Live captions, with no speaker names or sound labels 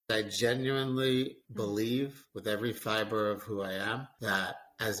I genuinely believe with every fiber of who I am that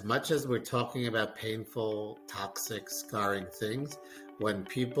as much as we're talking about painful, toxic, scarring things, when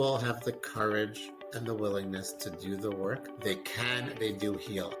people have the courage and the willingness to do the work, they do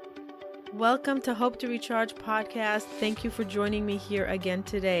heal. Welcome to Hope to Recharge podcast. Thank you for joining me here again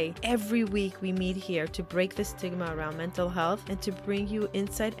today. Every week we meet here to break the stigma around mental health and to bring you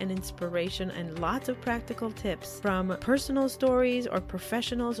insight and inspiration and lots of practical tips from personal stories or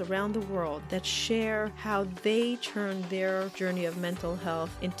professionals around the world that share how they turn their journey of mental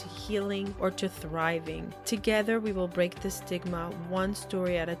health into healing or to thriving. Together we will break the stigma one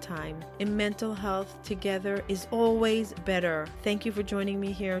story at a time. In mental health, together is always better. Thank you for joining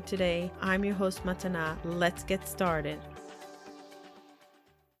me here today. I'm your host, Matana. Let's get started.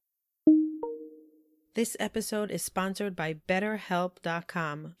 This episode is sponsored by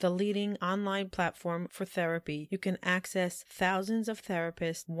BetterHelp.com, the leading online platform for therapy. You can access thousands of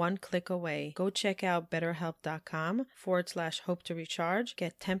therapists one click away. Go check out BetterHelp.com/hope to recharge.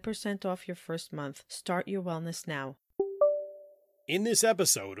 Get 10% off your first month. Start your wellness now. In this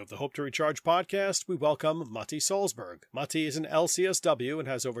episode of the Hope to Recharge podcast, we welcome Mati Salzberg. Mati is an LCSW and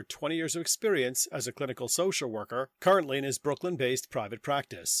has over 20 years of experience as a clinical social worker, currently in his Brooklyn-based private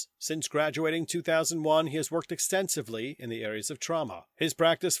practice. Since graduating in 2001, he has worked extensively in the areas of trauma. His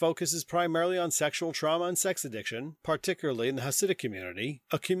practice focuses primarily on sexual trauma and sex addiction, particularly in the Hasidic community,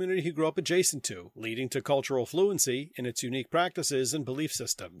 a community he grew up adjacent to, leading to cultural fluency in its unique practices and belief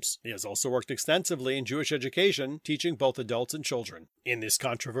systems. He has also worked extensively in Jewish education, teaching both adults and children. In this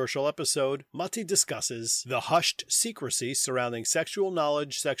controversial episode, Mati discusses the hushed secrecy surrounding sexual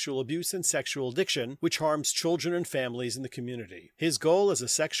knowledge, sexual abuse, and sexual addiction, which harms children and families in the community. His goal as a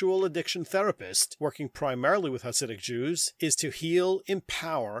sexual addiction therapist, working primarily with Hasidic Jews, is to heal,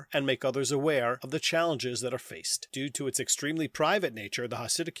 empower, and make others aware of the challenges that are faced. Due to its extremely private nature, the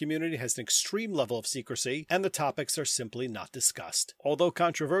Hasidic community has an extreme level of secrecy, and the topics are simply not discussed. Although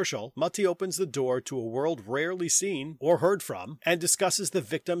controversial, Mati opens the door to a world rarely seen or heard from, and discusses the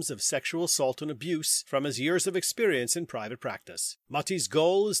victims of sexual assault and abuse from his years of experience in private practice. Mati's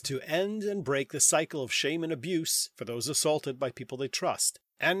goal is to end and break the cycle of shame and abuse for those assaulted by people they trust.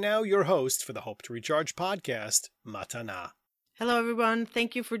 And now your host for the Hope to Recharge podcast, Matana. Hello, everyone.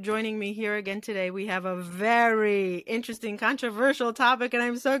 Thank you for joining me here again today. We have a very interesting, controversial topic, and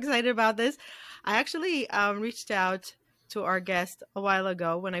I'm so excited about this. I actually reached out to our guest a while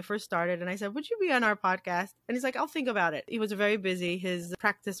ago when I first started, and I said, would you be on our podcast? And he's like, I'll think about it. He was very busy. His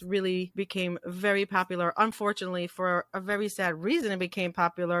practice really became very popular. Unfortunately, for a very sad reason, it became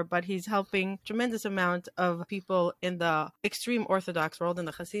popular, but he's helping tremendous amount of people in the extreme Orthodox world, in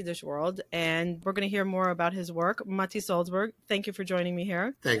the Hasidic world, and we're going to hear more about his work. Mati Salzberg, thank you for joining me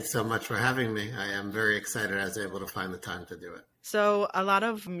here. Thanks so much for having me. I am very excited I was able to find the time to do it. So a lot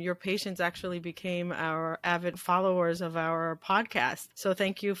of your patients actually became our avid followers of our podcast. So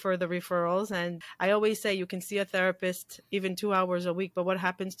thank you for the referrals. And I always say you can see a therapist even 2 hours a week, but what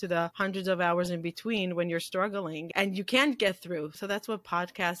happens to the hundreds of hours in between when you're struggling and you can't get through? So that's what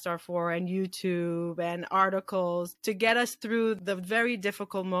podcasts are for, and YouTube and articles, to get us through the very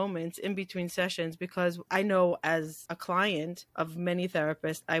difficult moments in between sessions. Because I know as a client of many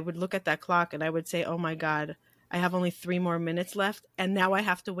therapists, I would look at that clock and I would say, oh my God, I have only 3 more minutes left, and now I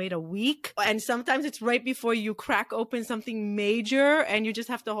have to wait a week. And sometimes it's right before you crack open something major and you just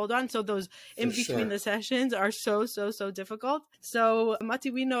have to hold on. So those in between the sessions are so difficult. So Mati,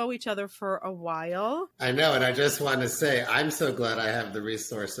 we know each other for a while. I know. And I just want to say, I'm so glad I have the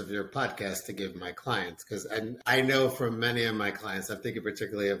resource of your podcast to give my clients, because I know from many of my clients, I'm thinking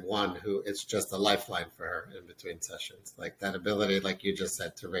particularly of one who it's just a lifeline for her in between sessions, like that ability, like you just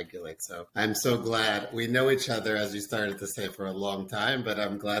said, to regulate. So I'm so glad we know each other, as you started to say, for a long time, but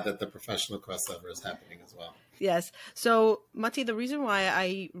I'm glad that the professional crossover is happening as well. Yes. So, Mati, the reason why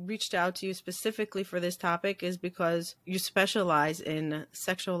I reached out to you specifically for this topic is because you specialize in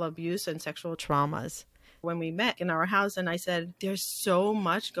sexual abuse and sexual traumas. When we met in our house and I said, there's so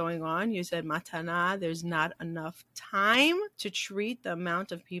much going on, you said, Matana, there's not enough time to treat the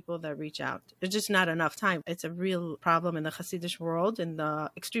amount of people that reach out. There's just not enough time. It's a real problem in the Hasidic world, in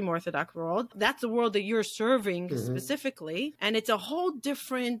the extreme Orthodox world. That's the world that you're serving specifically. And it's a whole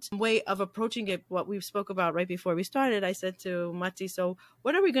different way of approaching it. What we spoke about right before we started, I said to Mati, so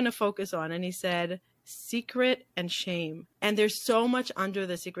what are we going to focus on? And he said, secret and shame. And there's so much under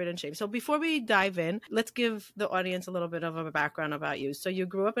the secret and shame. So before we dive in, let's give the audience a little bit of a background about you. So you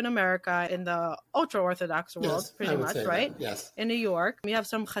grew up in America in the ultra-Orthodox world, pretty much, right? Yes. In New York. You have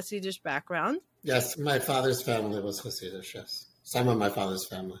some Hasidic background. Yes, my father's family was Hasidic, yes. Same with my father's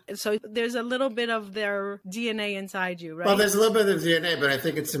family. So there's a little bit of their DNA inside you, right? Well, there's a little bit of DNA, but I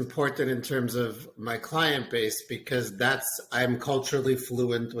think it's important in terms of my client base because I'm culturally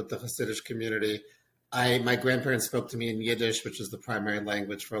fluent with the Hasidic community. My grandparents spoke to me in Yiddish, which is the primary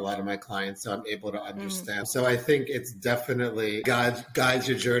language for a lot of my clients, so I'm able to understand. So I think it's definitely God guides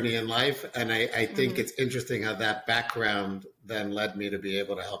your journey in life, and I think it's interesting how that background then led me to be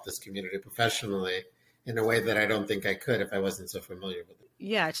able to help this community professionally in a way that I don't think I could if I wasn't so familiar with it.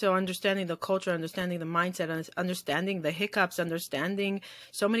 Yeah, so understanding the culture, understanding the mindset, understanding the hiccups, understanding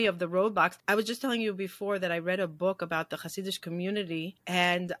so many of the roadblocks. I was just telling you before that I read a book about the Hasidic community,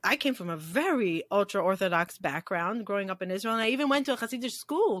 and I came from a very ultra-Orthodox background growing up in Israel, and I even went to a Hasidic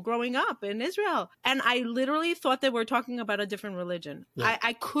school growing up in Israel, and I literally thought they were talking about a different religion. Yeah.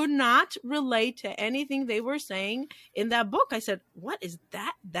 I could not relate to anything they were saying in that book. I said, what is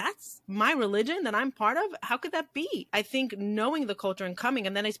that? That's my religion that I'm part of? How could that be? I think knowing the culture and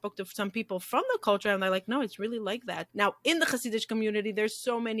and then I spoke to some people from the culture and they're like, no, it's really like that. Now, in the Hasidic community, there's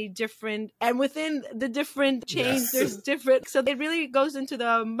so many different, and within the different chains, there's different. So it really goes into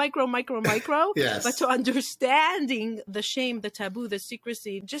the micro. Yes. But to understanding the shame, the taboo, the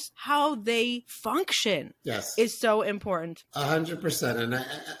secrecy, just how they function is so important. 100%. And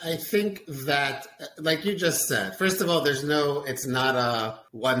I think that, like you just said, first of all, it's not a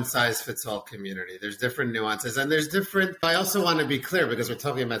one size fits all community. There's different nuances and I also want to be clear because we're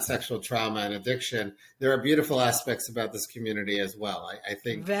talking about sexual trauma and addiction. There are beautiful aspects about this community as well. I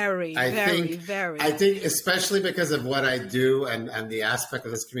think very. I think especially because of what I do and the aspect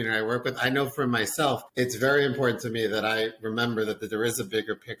of this community I work with, I know for myself, it's very important to me that I remember that there is a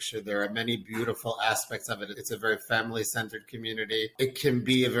bigger picture. There are many beautiful aspects of it. It's a very family-centered community. It can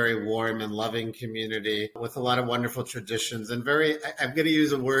be a very warm and loving community with a lot of wonderful traditions and I'm going to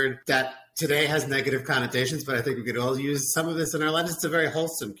use a word that today has negative connotations, but I think we could all use some of this in our lives. It's a very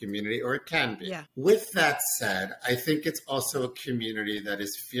wholesome community, or it can be. Yeah. With that said, I think it's also a community that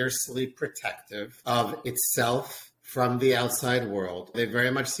is fiercely protective of itself from the outside world. They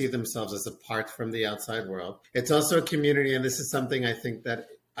very much see themselves as apart from the outside world. It's also a community, and this is something I think that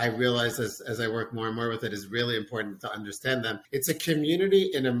I realize as I work more and more with it is really important to understand them. It's a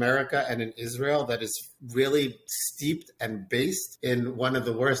community in America and in Israel that is really steeped and based in one of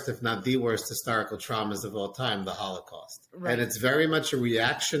the worst, if not the worst, historical traumas of all time, the Holocaust. Right. And it's very much a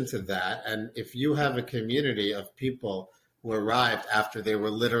reaction to that. And if you have a community of people who arrived after they were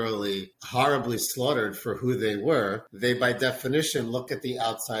literally horribly slaughtered for who they were, they by definition look at the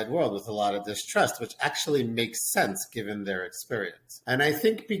outside world with a lot of distrust, which actually makes sense given their experience. And I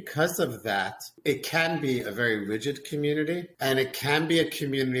think because of that, it can be a very rigid community, and it can be a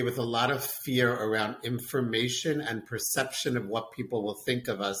community with a lot of fear around information and perception of what people will think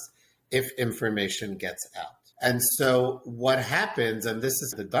of us if information gets out. And so what happens, and this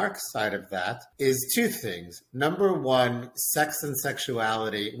is the dark side of that, is two things. Number one, sex and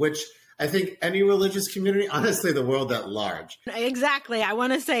sexuality, which I think any religious community, honestly, the world at large. Exactly. I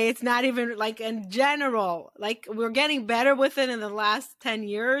want to say it's not even like in general, like we're getting better with it in the last 10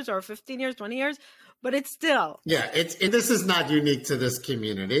 years or 15 years, 20 years. But it's still. Yeah, this is not unique to this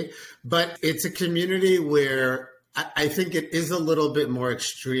community, but it's a community where I think it is a little bit more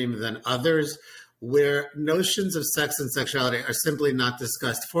extreme than others, where notions of sex and sexuality are simply not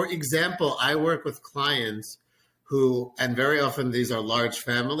discussed. For example, I work with clients who, and very often these are large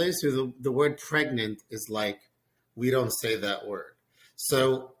families, who the word pregnant is like, we don't say that word.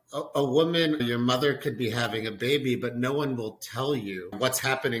 So a woman, your mother could be having a baby, but no one will tell you what's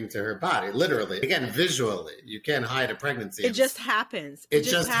happening to her body, literally. Again, visually. You can't hide a pregnancy. It just happens. It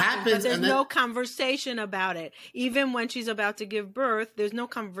just happens. But there's no conversation about it. Even when she's about to give birth, there's no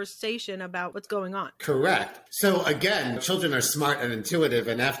conversation about what's going on. Correct. So again, children are smart and intuitive,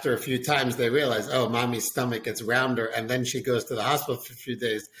 and after a few times they realize, oh, mommy's stomach gets rounder, and then she goes to the hospital for a few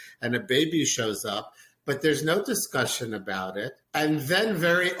days, and a baby shows up. But there's no discussion about it. And then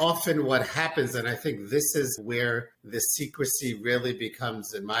very often what happens, and I think this is where the secrecy really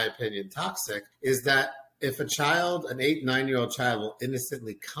becomes, in my opinion, toxic, is that if a child, an 8, 9-year-old child will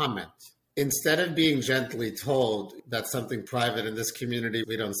innocently comment, instead of being gently told that's something private in this community,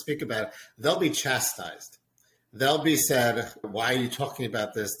 we don't speak about it, they'll be chastised. They'll be said, why are you talking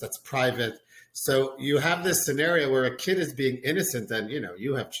about this? That's private. So you have this scenario where a kid is being innocent and,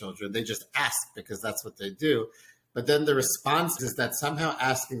 you have children. They just ask because that's what they do. But then the response is that somehow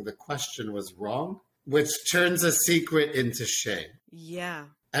asking the question was wrong, which turns a secret into shame. Yeah.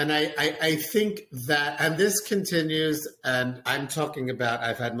 And I think that, and this continues, and I'm talking about,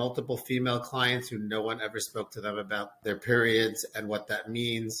 I've had multiple female clients who no one ever spoke to them about their periods and what that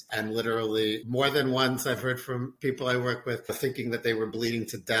means. And literally more than once, I've heard from people I work with thinking that they were bleeding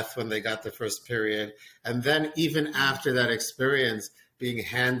to death when they got their first period. And then even after that experience, being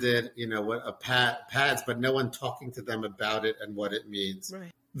handed, pads, but no one talking to them about it and what it means.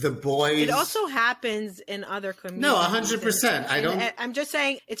 Right. The boys. It also happens in other communities. No, 100%. I'm just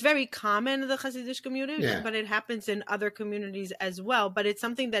saying it's very common in the Hasidic community, Yeah. but it happens in other communities as well. But it's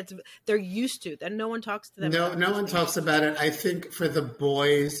something that they're used to, that no one talks to them about. No one talks about it. I think for the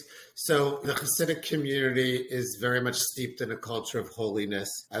boys, so the Hasidic community is very much steeped in a culture of holiness,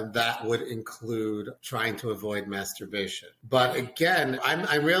 and that would include trying to avoid masturbation. But again,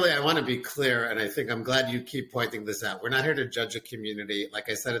 I want to be clear, and I think I'm glad you keep pointing this out. We're not here to judge a community. Like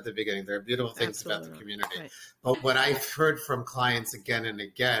I said at the beginning, there are beautiful things about the community. Right. But what I've heard from clients again and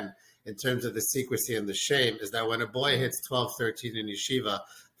again, in terms of the secrecy and the shame, is that when a boy hits 12, 13 in yeshiva,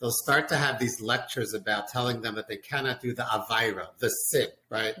 they'll start to have these lectures about telling them that they cannot do the avaira, the sin,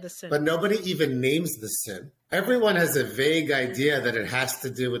 right? The sin. But nobody even names the sin. Everyone has a vague idea that it has to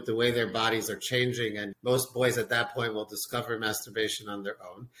do with the way their bodies are changing. And most boys at that point will discover masturbation on their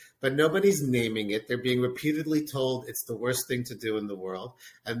own. But nobody's naming it. They're being repeatedly told it's the worst thing to do in the world.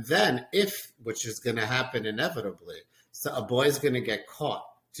 And then which is going to happen inevitably, so a boy's going to get caught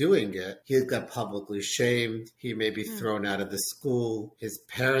doing it, he'll get publicly shamed. He may be thrown out of the school. His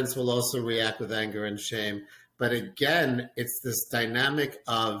parents will also react with anger and shame. But again, it's this dynamic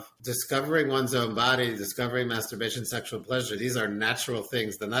of discovering one's own body, discovering masturbation, sexual pleasure. These are natural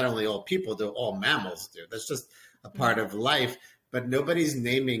things that not only all people do, all mammals do. That's just a part of life, but nobody's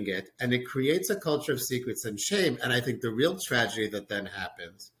naming it. And it creates a culture of secrets and shame. And I think the real tragedy that then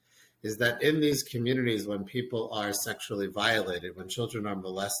happens is that in these communities, when people are sexually violated, when children are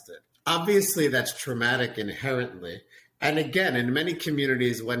molested, obviously that's traumatic inherently. And again, in many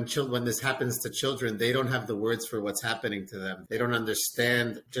communities, when this happens to children, they don't have the words for what's happening to them. They don't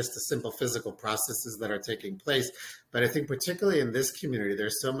understand just the simple physical processes that are taking place. But I think particularly in this community,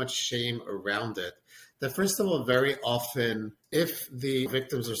 there's so much shame around it that, first of all, very often, if the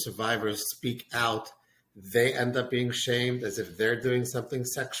victims or survivors speak out, they end up being shamed as if they're doing something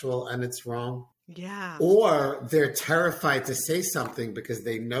sexual and it's wrong. Yeah. Or they're terrified to say something because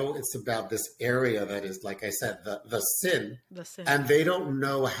they know it's about this area that is, like I said, the sin. The sin. And they don't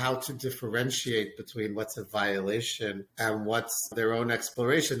know how to differentiate between what's a violation and what's their own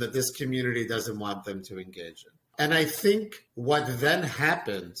exploration that this community doesn't want them to engage in. And I think what then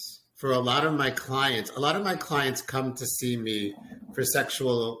happens for a lot of my clients come to see me for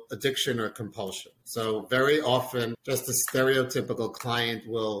sexual addiction or compulsion. So very often, just a stereotypical client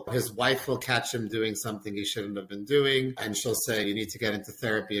his wife will catch him doing something he shouldn't have been doing. And she'll say, you need to get into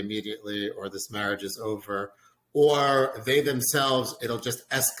therapy immediately or this marriage is over. Or they themselves, it'll just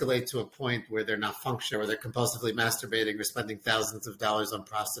escalate to a point where they're not functioning, or they're compulsively masturbating or spending thousands of dollars on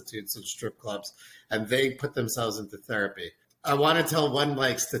prostitutes and strip clubs, and they put themselves into therapy. I want to tell one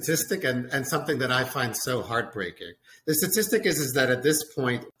statistic and something that I find so heartbreaking. The statistic is that at this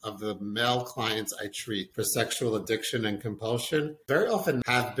point of the male clients I treat for sexual addiction and compulsion, very often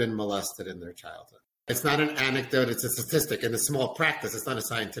have been molested in their childhood. It's not an anecdote, it's a statistic in a small practice. It's not a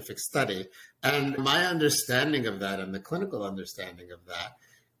scientific study. And my understanding of that and the clinical understanding of that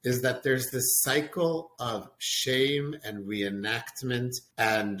is that there's this cycle of shame and reenactment.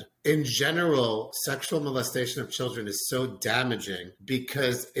 And in general, sexual molestation of children is so damaging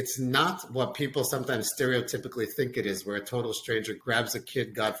because it's not what people sometimes stereotypically think it is, where a total stranger grabs a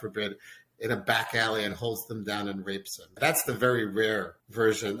kid, God forbid, in a back alley and holds them down and rapes them. That's the very rare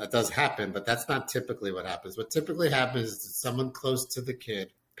version that does happen, but that's not typically what happens. What typically happens is that someone close to the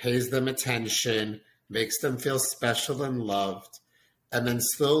kid pays them attention, makes them feel special and loved, and then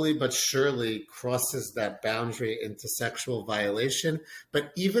slowly but surely crosses that boundary into sexual violation.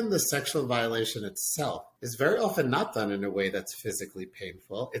 But even the sexual violation itself is very often not done in a way that's physically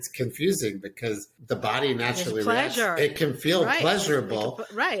painful. It's confusing because the body naturally reacts. It can feel pleasurable,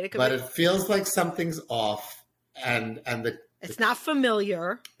 but it feels like something's off, and it's not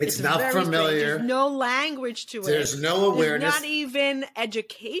familiar. It's not familiar. There's no language to it. There's no awareness. There's not even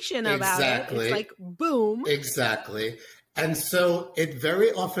education about it. It's like, boom. Exactly. And so it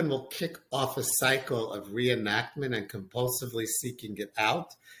very often will kick off a cycle of reenactment and compulsively seeking it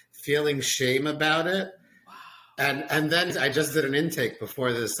out, feeling shame about it. Wow. And then I just did an intake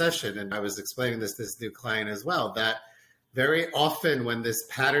before this session, and I was explaining this to this new client as well, that very often when this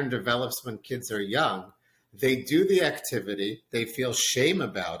pattern develops when kids are young, they do the activity, they feel shame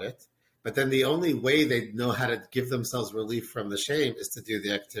about it, But then the only way they know how to give themselves relief from the shame is to do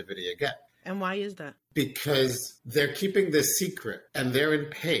the activity again. And why is that? Because they're keeping this secret and they're in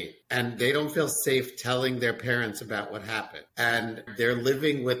pain and they don't feel safe telling their parents about what happened. And they're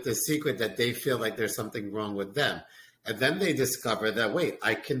living with the secret that they feel like there's something wrong with them. And then they discover that, wait,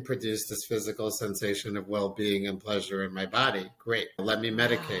 I can produce this physical sensation of well-being and pleasure in my body. Great. Let me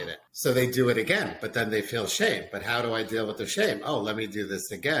medicate it. So they do it again, but then they feel shame. But how do I deal with the shame? Oh, let me do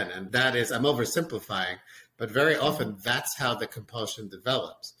this again. And that is, I'm oversimplifying, but very often that's how the compulsion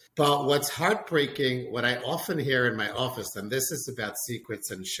develops. But what's heartbreaking, what I often hear in my office, and this is about secrets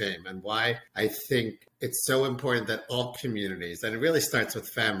and shame, and why I think it's so important that all communities, and it really starts with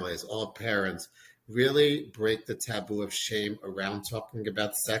families, all parents, really break the taboo of shame around talking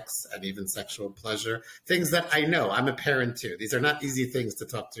about sex and even sexual pleasure. Things that I know, I'm a parent too. These are not easy things to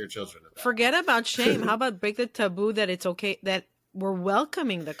talk to your children about. Forget about shame. How about break the taboo that it's okay, that we're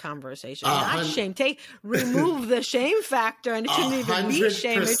welcoming the conversation, not shame. Remove the shame factor, and it shouldn't even be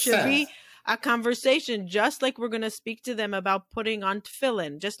shame. It should be a conversation, just like we're going to speak to them about putting on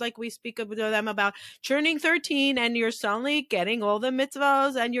tefillin, just like we speak to them about turning 13 and you're suddenly getting all the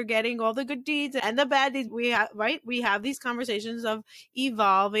mitzvahs and you're getting all the good deeds and the bad deeds. We have these conversations of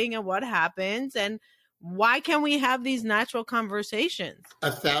evolving and what happens, and why can we have these natural conversations?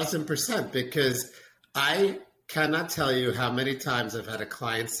 1,000%, because I cannot tell you how many times I've had a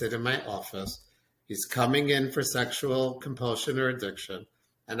client sit in my office. He's coming in for sexual compulsion or addiction,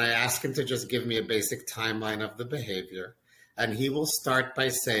 and I ask him to just give me a basic timeline of the behavior. And he will start by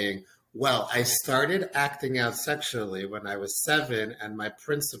saying, well, I started acting out sexually when I was 7, and my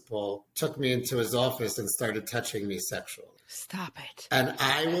principal took me into his office and started touching me sexually. Stop it. And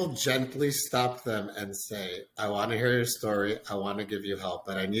I will gently stop them and say, I want to hear your story. I want to give you help,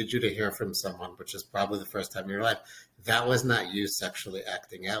 but I need you to hear from someone, which is probably the first time in your life. That was not you sexually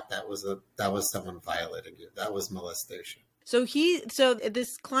acting out. That was someone violating you. That was molestation. So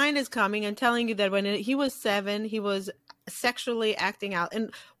this client is coming and telling you that when he was 7, he was sexually acting out.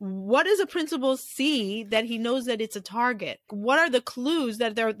 And what does a principal see that he knows that it's a target? What are the clues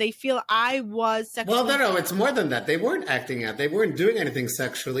that they feel I was sexually? Well, no, it's more than that. They weren't acting out. They weren't doing anything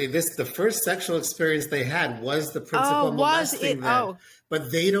sexually. The first sexual experience they had was the principal molesting them. But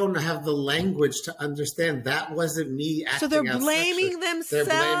they don't have the language to understand that wasn't me acting out. So they're blaming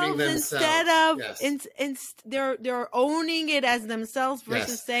themselves instead of they're owning it as themselves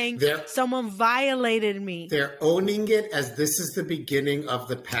versus saying someone violated me. They're owning it as this is the beginning of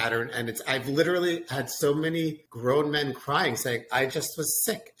the pattern. And I've literally had so many grown men crying saying, I just was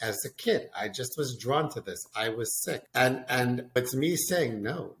sick as a kid. I just was drawn to this. I was sick. And it's me saying,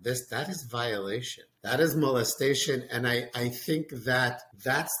 no, that is violation. That is molestation. And I think that's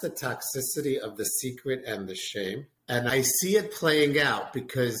the toxicity of the secret and the shame. And I see it playing out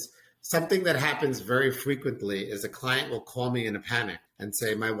because something that happens very frequently is a client will call me in a panic and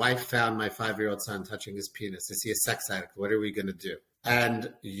say, my wife found my 5-year-old son touching his penis. Is he a sex addict? What are we going to do?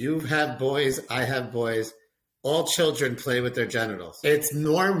 And you have boys, I have boys. All children play with their genitals. It's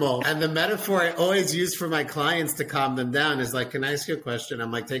normal. And the metaphor I always use for my clients to calm them down is like, can I ask you a question?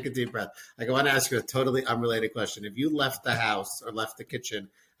 I'm like, take a deep breath. I want to ask you a totally unrelated question. If you left the house or left the kitchen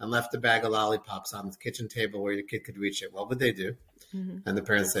and left a bag of lollipops on the kitchen table where your kid could reach it, what would they do? Mm-hmm. And the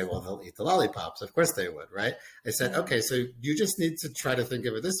parents say, well, they'll eat the lollipops. Of course they would, right? I said, okay, so you just need to try to think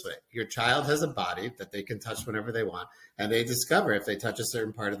of it this way. Your child has a body that they can touch whenever they want, and they discover if they touch a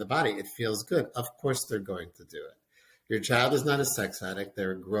certain part of the body, it feels good. Of course they're going to do it. Your child is not a sex addict.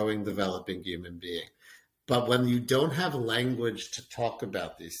 They're a growing, developing human being. But when you don't have language to talk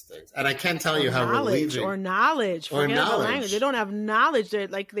about these things, and I can't tell you how relieving. Knowledge. They don't have knowledge.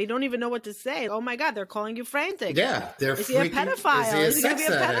 They don't even know what to say. Oh my God, they're calling you frantic. Yeah, they're Is he a pedophile? Is he going to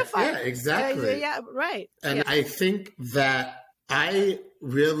be a pedophile? Yeah, exactly. Yeah, right. And I think that I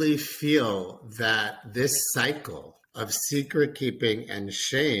really feel that this cycle of secret keeping and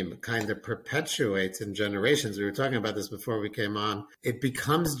shame kind of perpetuates in generations. We were talking about this before we came on. It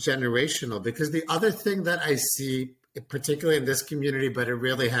becomes generational because the other thing that I see, particularly in this community, but it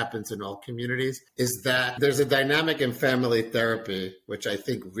really happens in all communities, is that there's a dynamic in family therapy, which I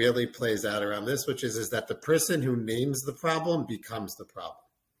think really plays out around this, which is that the person who names the problem becomes the problem.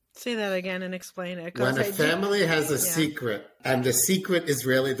 Say that again and explain it. When a family has a secret, and the secret is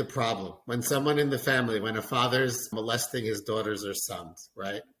really the problem. When someone in the family, when a father's molesting his daughters or sons,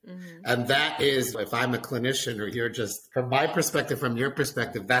 right? Mm-hmm. And that is, if I'm a clinician or you're just, from my perspective, from your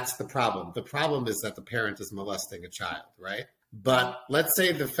perspective, that's the problem. The problem is that the parent is molesting a child, right? But let's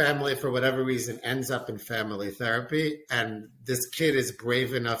say the family, for whatever reason, ends up in family therapy, and this kid is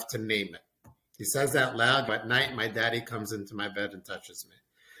brave enough to name it. He says out loud, at night, my daddy comes into my bed and touches me.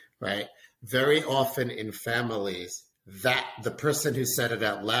 right? Very often in families, that the person who said it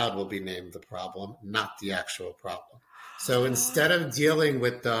out loud will be named the problem, not the actual problem. So instead of dealing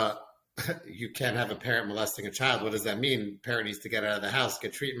with the you can't have a parent molesting a child. What does that mean? Parent needs to get out of the house,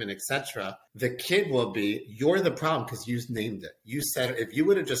 get treatment, etc. The kid will be, you're the problem because you named it. You said, if you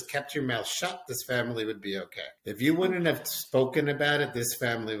would have just kept your mouth shut, this family would be okay. If you wouldn't have spoken about it, this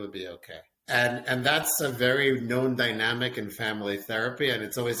family would be okay. And that's a very known dynamic in family therapy. And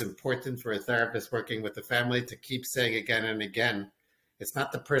it's always important for a therapist working with the family to keep saying again and again, it's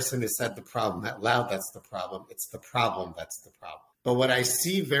not the person who said the problem out loud that's the problem. It's the problem that's the problem. But what I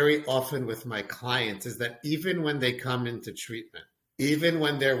see very often with my clients is that even when they come into treatment, even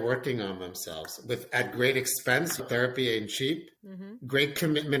when they're working on themselves at great expense, therapy ain't cheap, great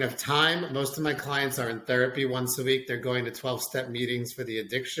commitment of time. Most of my clients are in therapy once a week. They're going to 12-step meetings for the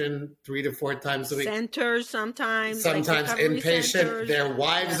addiction 3 to 4 times a week. Centers sometimes like inpatient. centers. Their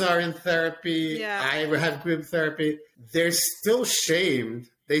wives are in therapy. Yeah. I have group therapy. They're still shamed.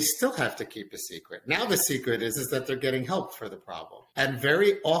 They still have to keep a secret. Now the secret is that they're getting help for the problem. And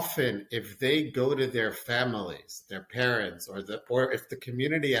very often, if they go to their families, their parents, or if the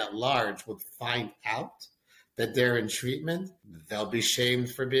community at large would find out that they're in treatment, they'll be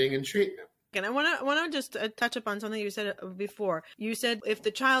shamed for being in treatment. And I want to just touch upon something you said before. You said if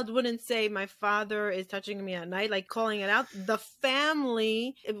the child wouldn't say, my father is touching me at night, like calling it out, the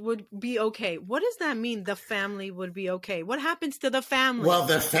family would be okay. What does that mean, the family would be okay? What happens to the family? Well,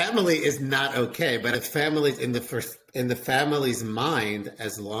 the family is not okay, but if families in the family's mind,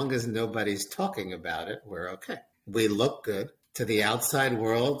 as long as nobody's talking about it, we're okay. We look good. To the outside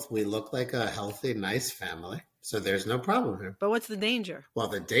world, we look like a healthy, nice family. So there's no problem here. But what's the danger? Well,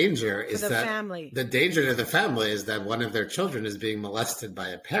 the danger is that family. The danger to the family is that one of their children is being molested by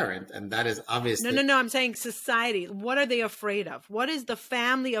a parent, and that is obviously No. I'm saying society. What are they afraid of? What is the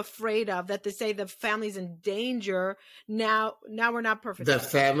family afraid of that they say the family's in danger? Now we're not perfect. The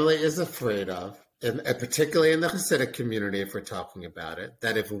family is afraid of, and particularly in the Hasidic community, if we're talking about it,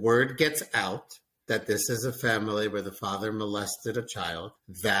 that if word gets out that this is a family where the father molested a child,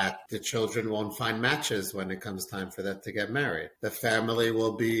 that the children won't find matches when it comes time for them to get married. The family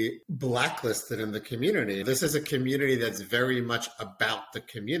will be blacklisted in the community. This is a community that's very much about the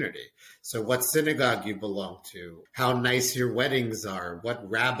community. So what synagogue you belong to, how nice your weddings are, what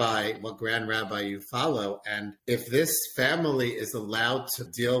grand rabbi you follow. And if this family is allowed to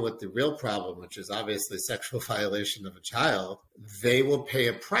deal with the real problem, which is obviously sexual violation of a child, they will pay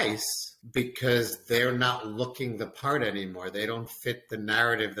a price because they're not looking the part anymore. They don't fit the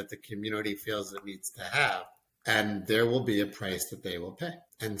narrative that the community feels it needs to have. And there will be a price that they will pay.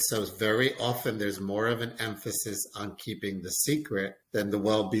 And so very often there's more of an emphasis on keeping the secret than the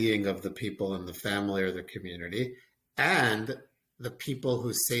well-being of the people in the family or the community. And the people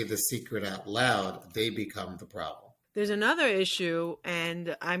who say the secret out loud, they become the problem. There's another issue,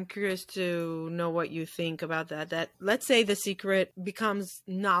 and I'm curious to know what you think about that let's say the secret becomes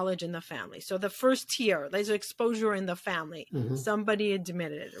knowledge in the family. So the first tier, there's exposure in the family. Mm-hmm. Somebody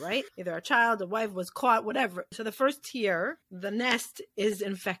admitted it, right? Either a child, a wife was caught, whatever. So the first tier, the nest is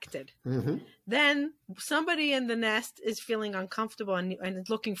infected. Mm-hmm. Then somebody in the nest is feeling uncomfortable and is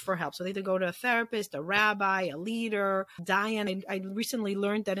looking for help. So they either go to a therapist, a rabbi, a leader, Dayan. I recently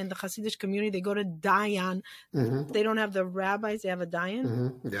learned that in the Hasidic community, they go to Dayan. Mm-hmm. They don't have the rabbis, they have a Dayan.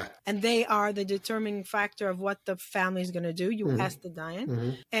 Mm-hmm. Yeah. And they are the determining factor of what the family is going to do. You ask the Dayan. Mm-hmm.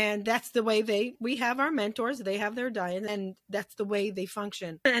 And that's the way we have our mentors, they have their Dayan, and that's the way they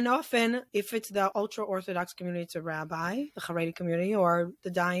function. And often, if it's the ultra-Orthodox community, it's a rabbi, the Haredi community, or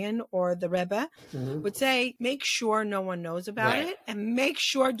the Dayan, or the Rebbe, would say, make sure no one knows about it, and make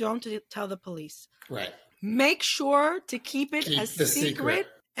sure don't tell the police. Right. Make sure to keep it a secret.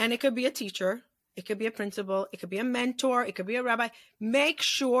 And it could be a teacher. It could be a principal. It could be a mentor. It could be a rabbi. Make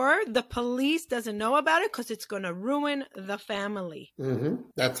sure the police doesn't know about it because it's going to ruin the family. Mm-hmm.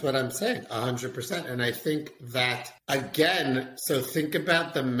 That's what I'm saying, 100%. And I think that, again, so think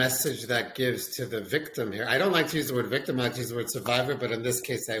about the message that gives to the victim here. I don't like to use the word victim. I like to use the word survivor, but in this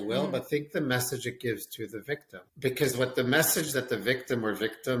case I will. But think the message it gives to the victim. Because what the message that the victim or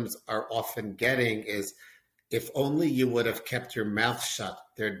victims are often getting is, if only you would have kept your mouth shut,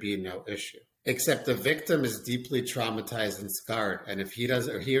 there'd be no issue. Except the victim is deeply traumatized and scarred. And if he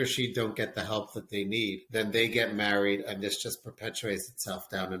or she don't get the help that they need, then they get married and this just perpetuates itself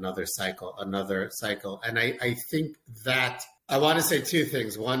down another cycle. And I think that I want to say two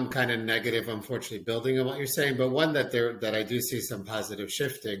things. One kind of negative, unfortunately, building on what you're saying, but one that I do see some positive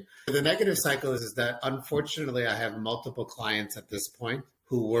shifting. The negative cycle is that unfortunately I have multiple clients at this point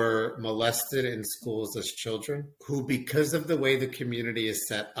who were molested in schools as children, who because of the way the community is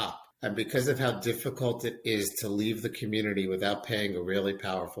set up and because of how difficult it is to leave the community without paying a really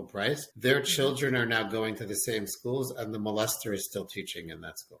powerful price, their children are now going to the same schools and the molester is still teaching in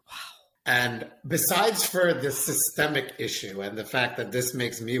that school. Wow. And besides for the systemic issue and the fact that this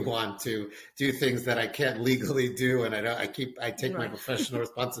makes me want to do things that I can't legally do, and I take my professional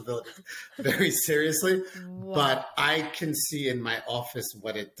responsibility very seriously, but I can see in my office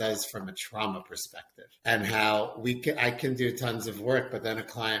what it does from a trauma perspective and how I can do tons of work, but then a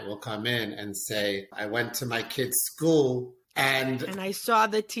client will come in and say, I went to my kid's school and I saw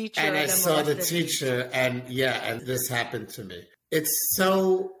the teacher. And this happened to me. It's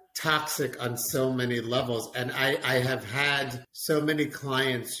so toxic on so many levels. And I have had so many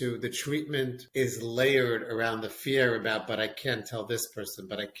clients who the treatment is layered around the fear about, but I can't tell this person,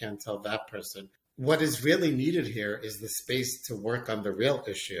 but I can't tell that person. What is really needed here is the space to work on the real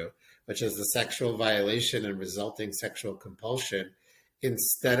issue, which is the sexual violation and resulting sexual compulsion,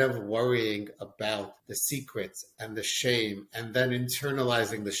 instead of worrying about the secrets and the shame and then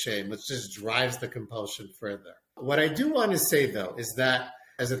internalizing the shame, which just drives the compulsion further. What I do want to say, though, is that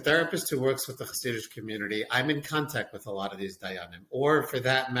as a therapist who works with the Hasidic community, I'm in contact with a lot of these dayanim, or for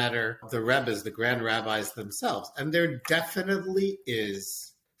that matter, the rebbes, the grand rabbis themselves. And there definitely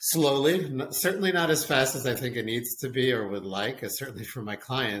is, slowly, certainly not as fast as I think it needs to be or would like, certainly for my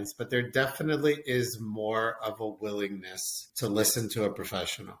clients, but there definitely is more of a willingness to listen to a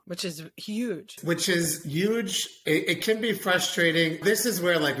professional. Which is huge. It can be frustrating. This is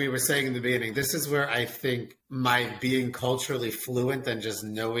where, like we were saying in the beginning, this is where I think my being culturally fluent and just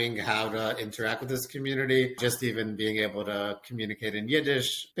knowing how to interact with this community, just even being able to communicate in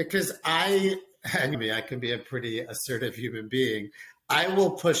Yiddish, because I can be a pretty assertive human being. I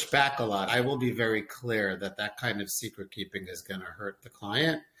will push back a lot. I will be very clear that kind of secret keeping is going to hurt the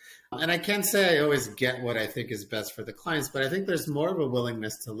client. And I can't say I always get what I think is best for the clients, but I think there's more of a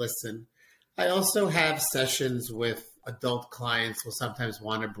willingness to listen. I also have sessions with adult clients will sometimes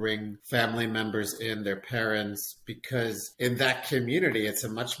want to bring family members in, their parents, because in that community, it's a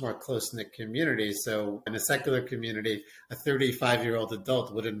much more close-knit community. So in a secular community, a 35-year-old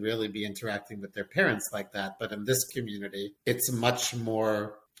adult wouldn't really be interacting with their parents like that. But in this community, it's much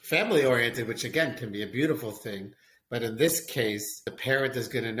more family-oriented, which again can be a beautiful thing. But in this case, the parent is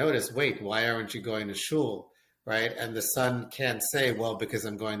going to notice, wait, why aren't you going to shul? Right? And the son can't say, well, because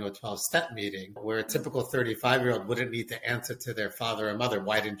I'm going to a 12-step meeting, where a typical 35-year-old wouldn't need to answer to their father or mother,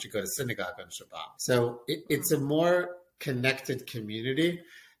 why didn't you go to synagogue on Shabbat? So it's a more connected community.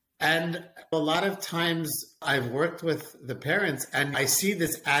 And a lot of times I've worked with the parents and I see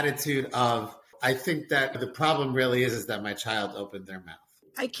this attitude of, I think that the problem really is that my child opened their mouth.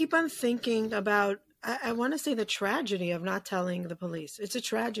 I keep on thinking about, I want to say the tragedy of not telling the police. It's a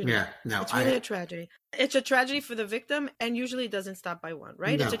tragedy. Yeah, no, it's really a tragedy. It's a tragedy for the victim, and usually it doesn't stop by one,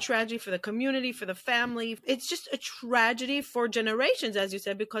 right? No. It's a tragedy for the community, for the family. It's just a tragedy for generations, as you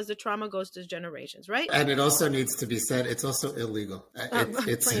said, because the trauma goes to generations, right? And it also needs to be said, it's also illegal.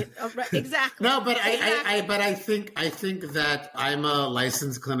 It's right. Exactly. No, but I think that I'm a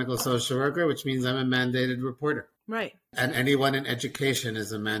licensed clinical social worker, which means I'm a mandated reporter. Right. And anyone in education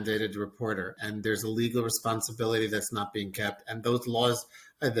is a mandated reporter. And there's a legal responsibility that's not being kept. And those laws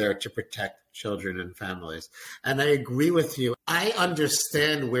are there to protect children and families. And I agree with you. I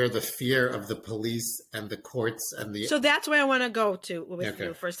understand where the fear of the police and the courts and the... So that's where I want to go to with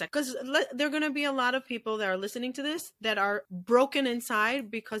you for a second. Because there are going to be a lot of people that are listening to this that are broken inside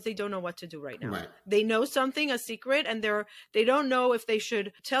because they don't know what to do right now. Right. They know something, a secret, and they don't know if they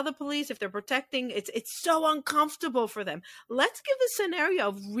should tell the police, if they're protecting. It's so uncomfortable for them. Let's give a scenario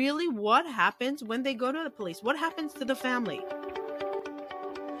of really what happens when they go to the police. What happens to the family?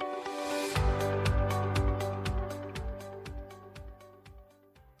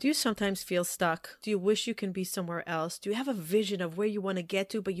 Do you sometimes feel stuck? Do you wish you can be somewhere else? Do you have a vision of where you want to get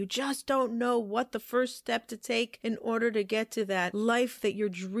to, but you just don't know what the first step to take in order to get to that life that you're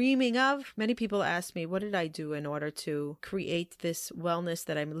dreaming of? Many people ask me, what did I do in order to create this wellness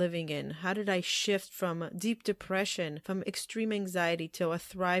that I'm living in? How did I shift from deep depression, from extreme anxiety to a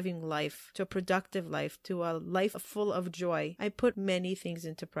thriving life, to a productive life, to a life full of joy? I put many things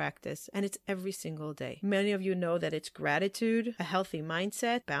into practice, and it's every single day. Many of you know that it's gratitude, a healthy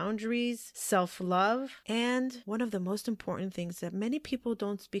mindset, boundaries, self-love, and one of the most important things that many people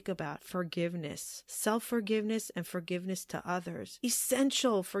don't speak about, forgiveness. Self-forgiveness and forgiveness to others.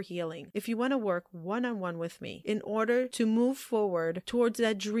 Essential for healing. If you want to work one-on-one with me in order to move forward towards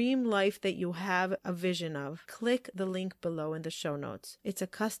that dream life that you have a vision of, click the link below in the show notes. It's a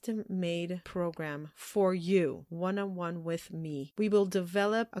custom-made program for you, one-on-one with me. We will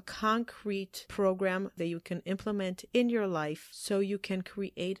develop a concrete program that you can implement in your life so you can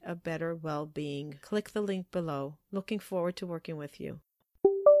create a better well-being. Click the link below. Looking forward to working with you.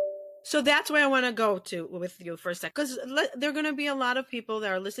 So that's where I want to go to with you for a sec, because there are going to be a lot of people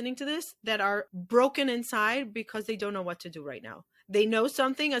that are listening to this that are broken inside because they don't know what to do right now. They know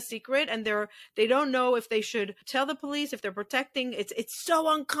something, a secret, and they don't know if they should tell the police, if they're protecting. It's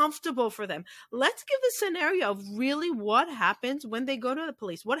so uncomfortable for them. Let's give the scenario of really what happens when they go to the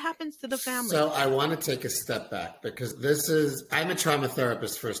police. What happens to the family? So I want to take a step back because I'm a trauma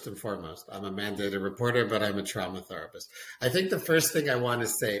therapist first and foremost. I'm a mandated reporter, but I'm a trauma therapist. I think the first thing I want to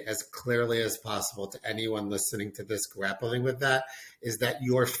say as clearly as possible to anyone listening to this grappling with that is that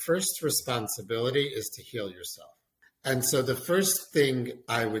your first responsibility is to heal yourself. And so the first thing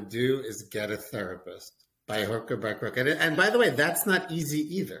I would do is get a therapist by hook or by crook. And by the way, that's not easy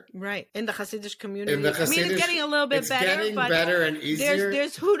either. Right. In the Hasidic community. It's getting a little bit better. It's getting better and easier.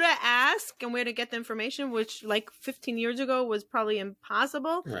 There's who to ask and where to get the information, which like 15 years ago was probably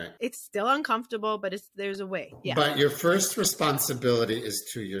impossible. Right. It's still uncomfortable, but there's a way. Yeah. But your first responsibility is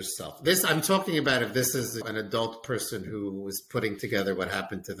to yourself. I'm talking about if this is an adult person who was putting together what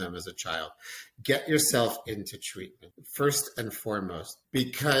happened to them as a child. Get yourself into treatment first and foremost,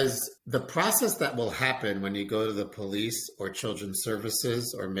 because the process that will happen when you go to the police or children's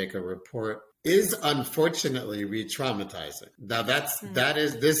services or make a report is unfortunately re-traumatizing. Now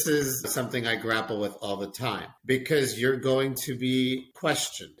this is something I grapple with all the time, because you're going to be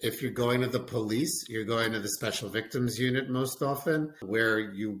questioned. If you're going to the police, you're going to the special victims unit most often, where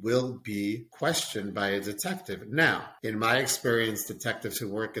you will be questioned by a detective. Now, in my experience, detectives who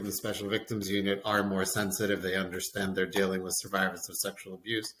work in the special victims unit are more sensitive. They understand they're dealing with survivors of sexual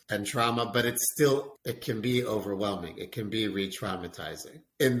abuse and trauma, but it can be overwhelming. It can be re-traumatizing.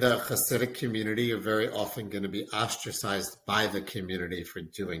 In the Hasidic community, you're very often going to be ostracized by the community for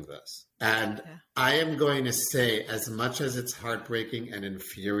doing this. And I am going to say, as much as it's heartbreaking and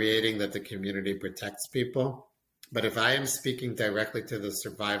infuriating that the community protects people, but if I am speaking directly to the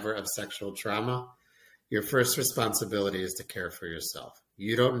survivor of sexual trauma, your first responsibility is to care for yourself.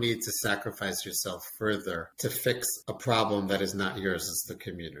 You don't need to sacrifice yourself further to fix a problem that is not yours, it's the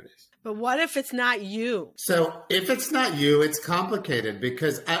community's. But what if it's not you? So if it's not you, it's complicated,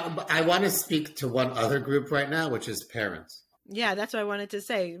 because I want to speak to one other group right now, which is parents. Yeah, that's what I wanted to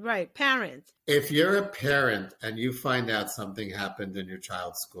say. Right, parents. If you're a parent and you find out something happened in your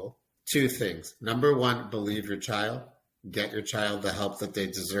child's school, two things. Number one, believe your child. Get your child the help that they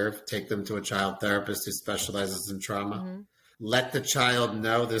deserve. Take them to a child therapist who specializes in trauma. Mm-hmm. Let the child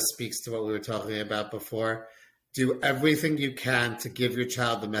know. This speaks to what we were talking about before. Do everything you can to give your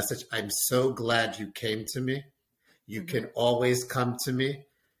child the message, I'm so glad you came to me. You can always come to me.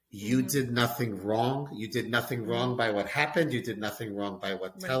 You did nothing wrong. You did nothing wrong by what happened. You did nothing wrong by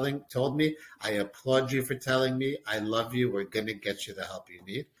what told me. I applaud you for telling me. I love you. We're going to get you the help you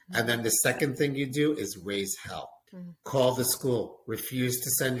need. And then the second thing you do is raise hell. Call the school. Refuse to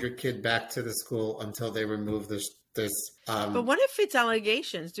send your kid back to the school until they remove this. But what if it's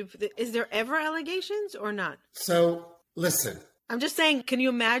allegations? Is there ever allegations or not? So listen. I'm just saying, can you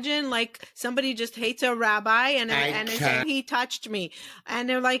imagine like somebody just hates a rabbi and saying he touched me, and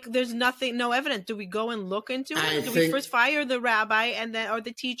they're like, there's no evidence. Do we go and look into it? Do we first fire the rabbi and then, or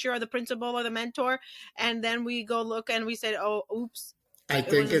the teacher or the principal or the mentor, and then we go look and we said, oh, oops. I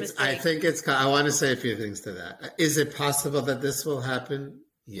want to say a few things to that. Is it possible that this will happen?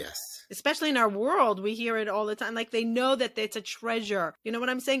 Yes. Especially in our world, we hear it all the time. Like they know that it's a treasure. You know what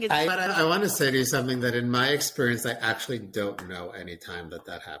I'm saying? I want to say to you something that in my experience, I actually don't know any time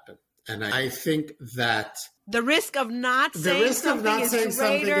that happened. And I think that the risk of not saying something is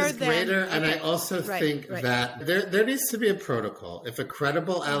greater. And I also think that there needs to be a protocol. If a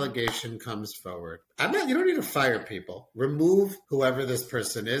credible allegation comes forward, you don't need to fire people. Remove whoever this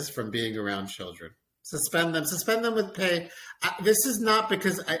person is from being around children. Suspend them with pay. This is not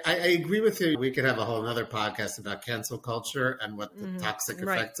because I agree with you. We could have a whole other podcast about cancel culture and what the toxic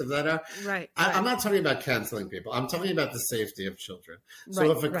effects of that are. I'm not talking about canceling people. I'm talking about the safety of children.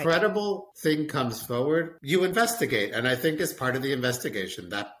 So if a credible thing comes forward, you investigate. And I think as part of the investigation,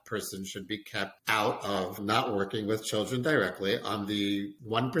 that person should be kept out of not working with children directly on the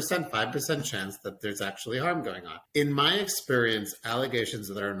 1%, 5% chance that there's actually harm going on. In my experience, allegations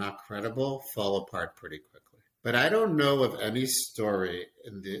that are not credible fall apart pretty quickly. But I don't know of any story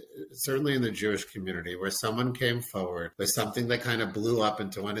certainly in the Jewish community, where someone came forward with something that kind of blew up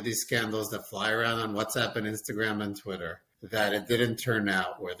into one of these scandals that fly around on WhatsApp and Instagram and Twitter, that it didn't turn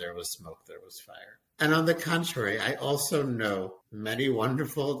out where there was smoke, there was fire. And on the contrary, I also know many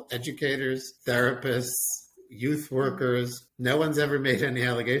wonderful educators, therapists, youth workers. No one's ever made any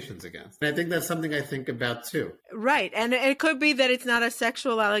allegations against. And I think that's something I think about too. Right. And it could be that it's not a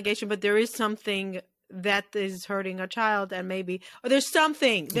sexual allegation, but there is something that is hurting a child, and maybe, or there's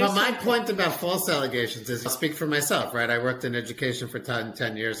something. But my point about false allegations is, I'll speak for myself, right? I worked in education for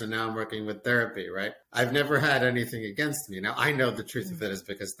 10 years, and now I'm working with therapy, right? I've never had anything against me. Now, I know the truth of it is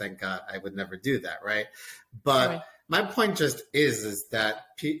because, thank God, I would never do that, right? But my point just is that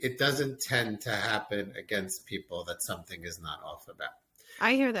it doesn't tend to happen against people that something is not off about.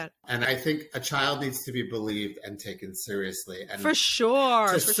 I hear that. And I think a child needs to be believed and taken seriously. And for sure.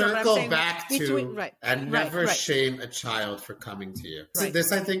 To circle back to and never right. shame a child for coming to you. Right. So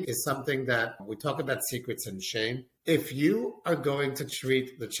this, I think, is something that we talk about secrets and shame. If you are going to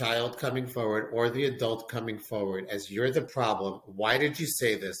treat the child coming forward or the adult coming forward as you're the problem, why did you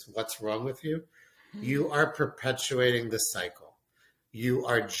say this? What's wrong with you? You are perpetuating the cycle. You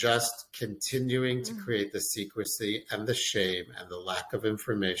are just continuing to create the secrecy and the shame and the lack of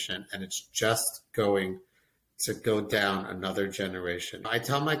information, and it's just going to go down another generation. I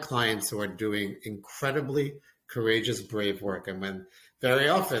tell my clients who are doing incredibly courageous, brave work, and when very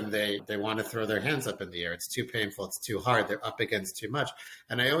often they want to throw their hands up in the air, it's too painful, it's too hard, they're up against too much.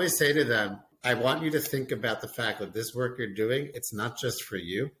 And I always say to them, I want you to think about the fact that this work you're doing, it's not just for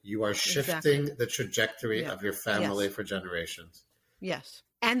you. You are shifting the trajectory of your family for generations. Yes.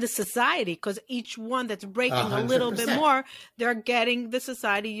 And the society, because each one that's breaking 100%. A little bit more, they're getting the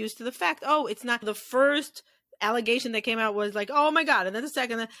society used to the fact, oh, it's not the first allegation that came out was like, oh my God. And then the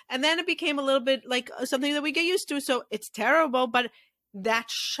second, and then it became a little bit like something that we get used to. So it's terrible, but that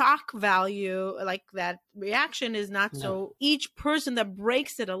shock value, like that reaction is not so. Each person that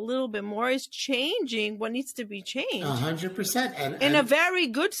breaks it a little bit more is changing what needs to be changed. 100%. And in a very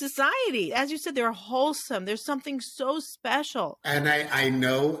good society. As you said, they're wholesome. There's something so special. And I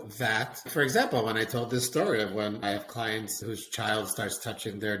know that, for example, when I told this story of when I have clients whose child starts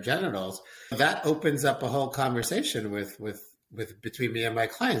touching their genitals, that opens up a whole conversation with between me and my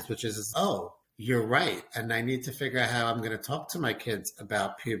clients, which is, oh, you're right. And I need to figure out how I'm going to talk to my kids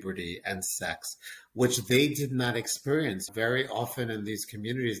about puberty and sex, which they did not experience. Very often in these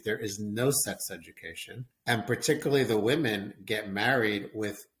communities, there is no sex education. And particularly the women get married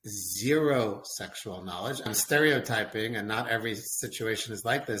with zero sexual knowledge. I'm stereotyping, and not every situation is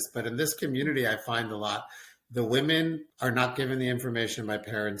like this. But in this community, I find a lot. The women are not given the information by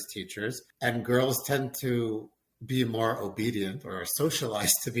parents, teachers, and girls tend to be more obedient, or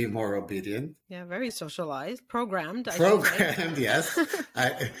socialized to be more obedient. Yeah, very socialized, programmed. Yes.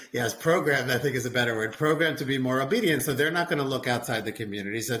 Yes, programmed, I think is a better word. Programmed to be more obedient. So they're not going to look outside the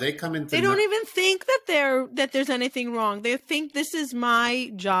community. So they come into... They don't even think that there's anything wrong. They think this is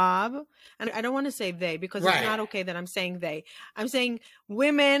my job. And I don't want to say they, because it's not okay that I'm saying they. I'm saying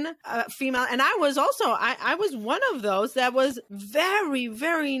women, female. And I was also, I was one of those that was very,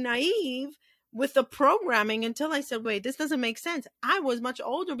 very naive with the programming until I said, wait, this doesn't make sense. I was much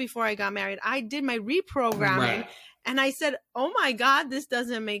older before I got married. I did my reprogramming and I said, oh my God, this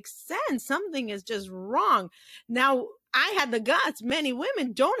doesn't make sense. Something is just wrong. Now, I had the guts. Many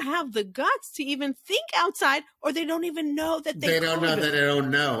women don't have the guts to even think outside, or they don't even know that they don't know that they don't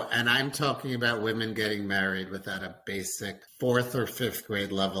know. And I'm talking about women getting married without a basic 4th or 5th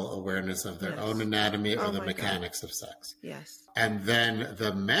grade level awareness of their own anatomy or the mechanics of sex. Yes. And then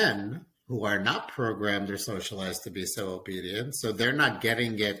the men who are not programmed or socialized to be so obedient. So they're not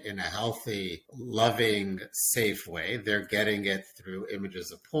getting it in a healthy, loving, safe way. They're getting it through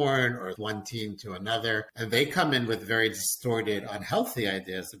images of porn or one teen to another. And they come in with very distorted, unhealthy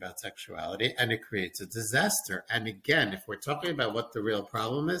ideas about sexuality, and it creates a disaster. And again, if we're talking about what the real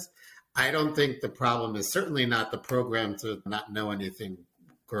problem is, I don't think the problem is certainly not the program to not know anything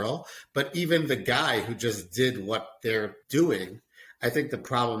girl, but even the guy who just did what they're doing. I think the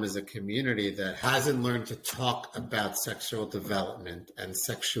problem is a community that hasn't learned to talk about sexual development and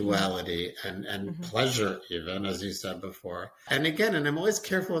sexuality and pleasure, even, as you said before. And again, and I'm always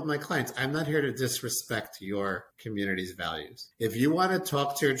careful with my clients, I'm not here to disrespect your community's values. If you want to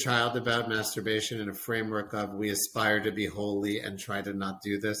talk to your child about masturbation in a framework of we aspire to be holy and try to not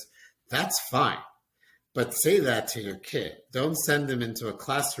do this, that's fine. But say that to your kid. Don't send him into a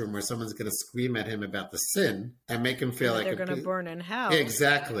classroom where someone's going to scream at him about the sin and make him feel like they're going to burn in hell.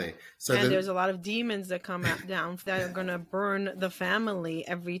 Exactly. So and there's a lot of demons that come down that are going to burn the family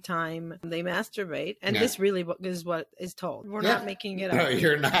every time they masturbate. And this really is what is told. We're not making it up. No,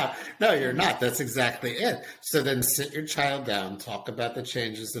 you're not. No, you're not. That's exactly it. So then sit your child down, talk about the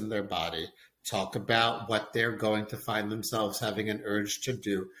changes in their body, talk about what they're going to find themselves having an urge to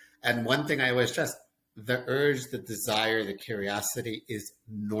do. And one thing I always stress, the urge, the desire, the curiosity is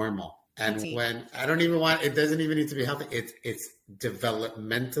normal. And when I don't even want, it doesn't even need to be healthy. It's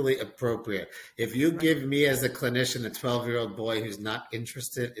developmentally appropriate. If you give me as a clinician a 12-year-old boy who's not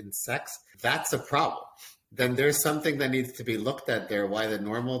interested in sex, that's a problem. Then there's something that needs to be looked at there, why the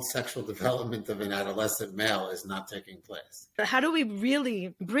normal sexual development of an adolescent male is not taking place. How do we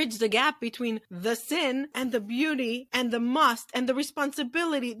really bridge the gap between the sin and the beauty and the must and the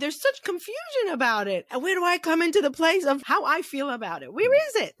responsibility? There's such confusion about it. And where do I come into the place of how I feel about it? Where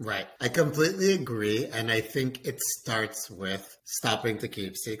is it? Right. I completely agree. And I think it starts with stopping to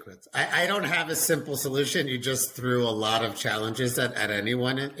keep secrets. I don't have a simple solution. You just threw a lot of challenges at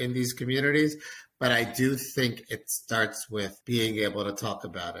anyone in these communities. But I do think it starts with being able to talk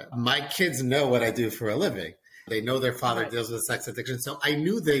about it. My kids know what I do for a living. They know their father deals with sex addiction. So I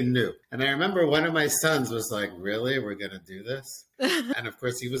knew they knew. And I remember one of my sons was like, really? We're going to do this? And of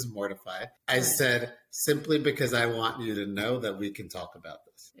course, he was mortified. I said, simply because I want you to know that we can talk about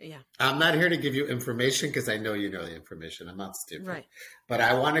this. Yeah. I'm not here to give you information because I know you know the information. I'm not stupid. Right. But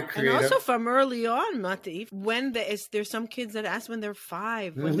I want to create. And also from early on, Mati, when there's some kids that ask when they're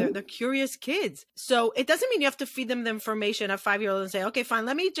 5, when they're curious kids. So it doesn't mean you have to feed them the information at 5-year-old and say, okay, fine,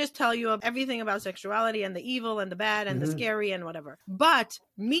 let me just tell you everything about sexuality and the evil and the bad and the scary and whatever. But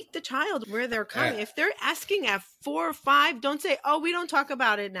meet the child where they're coming. If they're asking at 4 or 5, don't say, oh, we don't talk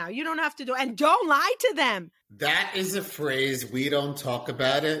about it now. You don't have to do it. And don't lie to them. That is a phrase, we don't talk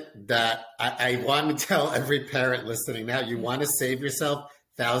about it, that I want to tell every parent listening now. You want to save yourself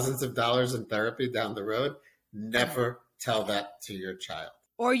thousands of dollars in therapy down the road? Never tell that to your child.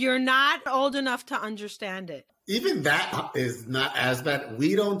 Or you're not old enough to understand it. Even that is not as bad.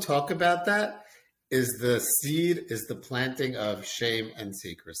 We don't talk about that. Is the seed, is the planting of shame and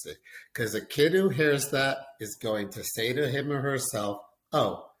secrecy. Because a kid who hears that is going to say to him or herself,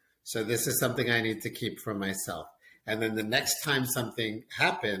 oh, so this is something I need to keep for myself. And then the next time something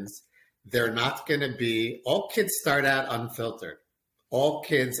happens, they're not going to be, all kids start out unfiltered. All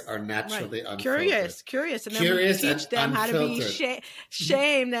kids are naturally unfiltered. Curious. And then we teach them how to be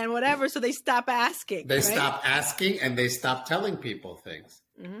shamed and whatever, so they stop asking. They stop asking and they stop telling people things.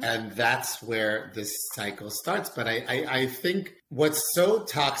 And that's where this cycle starts. But I think what's so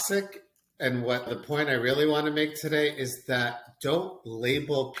toxic and what the point I really want to make today is that don't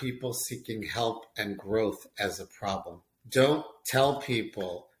label people seeking help and growth as a problem. Don't tell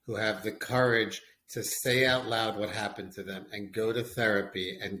people who have the courage to say out loud what happened to them and go to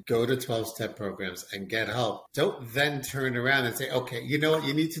therapy and go to 12-step programs and get help. Don't then turn around and say, okay, you know what?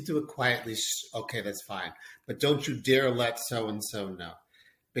 You need to do it quietly. Okay, that's fine. But don't you dare let so-and-so know,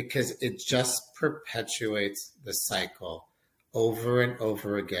 because it just perpetuates the cycle over and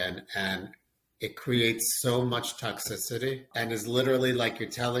over again. And it creates so much toxicity and is literally like you're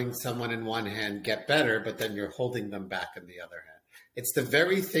telling someone in one hand, get better, but then you're holding them back in the other hand. It's the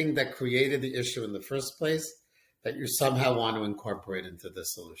very thing that created the issue in the first place that you somehow want to incorporate into the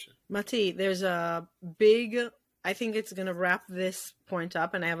solution. Mati, there's a big, I think it's going to wrap this point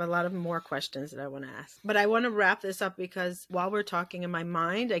up, and I have a lot of more questions that I want to ask. But I want to wrap this up because while we're talking in my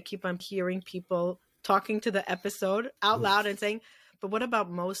mind, I keep on hearing people talking to the episode out loud and saying, but what about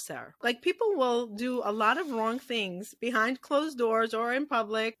Moser? Like, people will do a lot of wrong things behind closed doors or in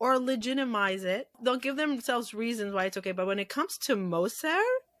public or legitimize it. They'll give themselves reasons why it's okay. But when it comes to Moser,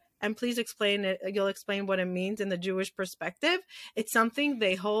 and please explain it, you'll explain what it means in the Jewish perspective. It's something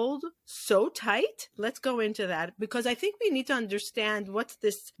they hold so tight. Let's go into that, because I think we need to understand what's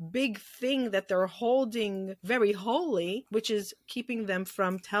this big thing that they're holding very holy, which is keeping them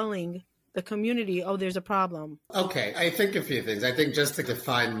from telling the community, oh, there's a problem. Okay, I think a few things. I think just to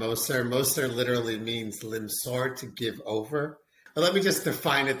define Moser literally means limsor, to give over. But let me just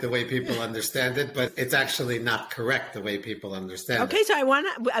define it the way people understand it, but it's actually not correct the way people understand it. Okay,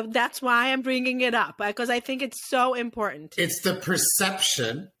 so that's why I'm bringing it up, because I think it's so important. It's the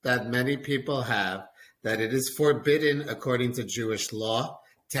perception that many people have that it is forbidden, according to Jewish law,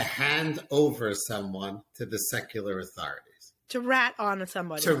 to hand over someone to the secular authorities. To rat on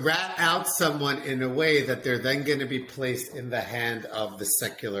somebody. To rat out someone in a way that they're then going to be placed in the hand of the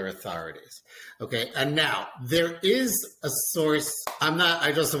secular authorities. Okay. And now there is a source.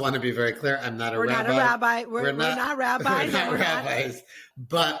 I just want to be very clear. I'm not a rabbi. We're not a rabbi. We're not rabbis. We're not rabbis.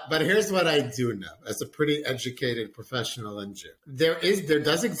 But here's what I do know as a pretty educated professional and Jew. There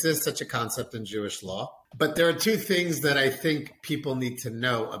does exist such a concept in Jewish law. But there are two things that I think people need to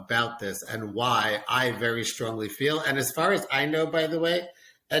know about this and why I very strongly feel. And as far as I know, by the way,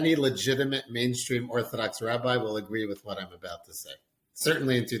 any legitimate mainstream Orthodox rabbi will agree with what I'm about to say.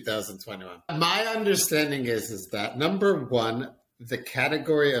 Certainly in 2021. My understanding is that, number one, the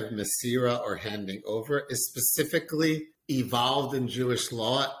category of Masira or handing over is specifically evolved in Jewish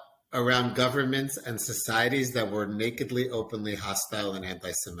law around governments and societies that were nakedly, openly hostile and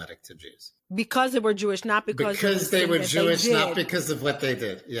anti-Semitic to Jews. Because they were Jewish, not because they were Jewish, not because of what they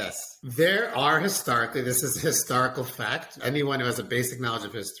did. Yes. There are historically, this is a historical fact. Anyone who has a basic knowledge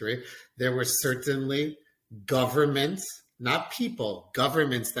of history, there were certainly governments, not people,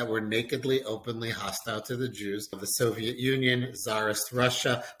 governments that were nakedly, openly hostile to the Jews. The Soviet Union, Tsarist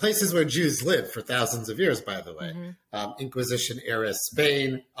Russia, places where Jews lived for thousands of years, by the way. Inquisition era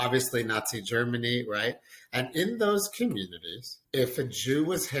Spain, obviously Nazi Germany, right? And in those communities, if a Jew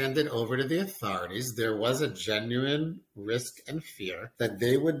was handed over to the authorities, there was a genuine risk and fear that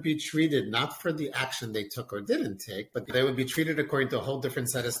they would be treated not for the action they took or didn't take, but they would be treated according to a whole different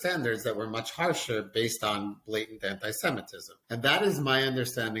set of standards that were much harsher based on blatant anti-Semitism. And that is my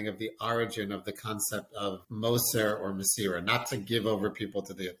understanding of the origin of the concept of Moser or Masira, not to give over people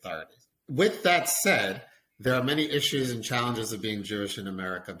to the authorities. With that said, there are many issues and challenges of being Jewish in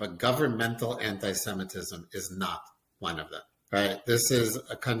America, but governmental anti-Semitism is not one of them, right? This is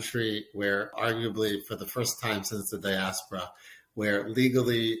a country where arguably for the first time since the diaspora, where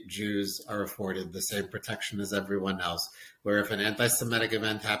legally Jews are afforded the same protection as everyone else, where if an anti-Semitic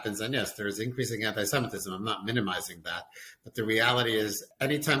event happens, and yes, there is increasing anti-Semitism, I'm not minimizing that, but the reality is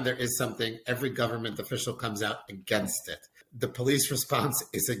anytime there is something, every government official comes out against it. The police response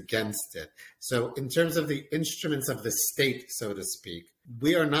is against it. So in terms of the instruments of the state, so to speak,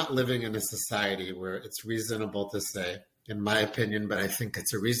 we are not living in a society where it's reasonable to say, in my opinion, but I think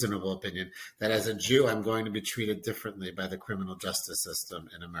it's a reasonable opinion, that as a Jew, I'm going to be treated differently by the criminal justice system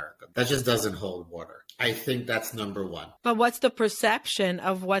in America. That just doesn't hold water. I think that's number one. But what's the perception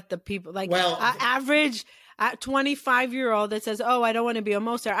of what the people, average 25-year-old that says, oh, I don't want to be a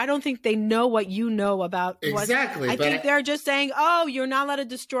Moser. I don't think they know what you know about. Exactly. I think they're just saying, oh, you're not allowed to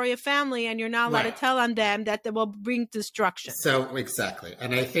destroy a family and you're not allowed to tell on them that they will bring destruction. So exactly.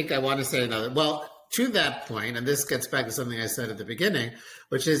 And I think I want to say another, to that point, and this gets back to something I said at the beginning,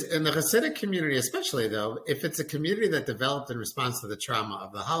 which is in the Hasidic community, especially though, if it's a community that developed in response to the trauma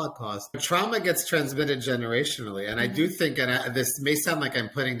of the Holocaust, trauma gets transmitted generationally. And I do think, and this may sound like I'm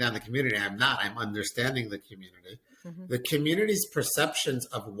putting down the community, I'm not, I'm understanding the community. The community's perceptions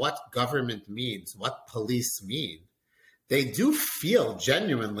of what government means, what police mean, they do feel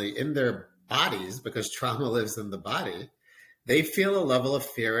genuinely in their bodies, because trauma lives in the body. They feel a level of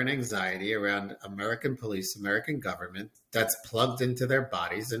fear and anxiety around American police, American government that's plugged into their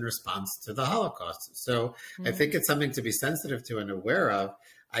bodies in response to the Holocaust. So I think it's something to be sensitive to and aware of.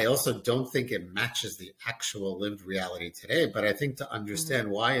 I also don't think it matches the actual lived reality today, but I think to understand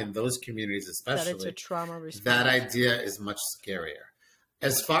why in those communities especially, that it's a trauma response. That idea is much scarier.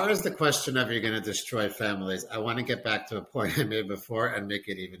 As far as the question of you're going to destroy families, I want to get back to a point I made before and make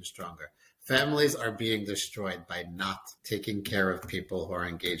it even stronger. Families are being destroyed by not taking care of people who are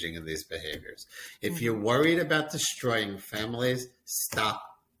engaging in these behaviors. If you're worried about destroying families, stop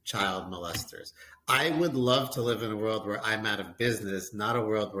child molesters. I would love to live in a world where I'm out of business, not a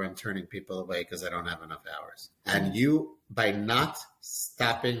world where I'm turning people away because I don't have enough hours. And you, by not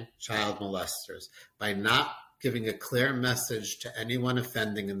stopping child molesters, by not giving a clear message to anyone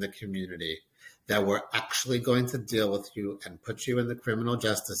offending in the community, that we're actually going to deal with you and put you in the criminal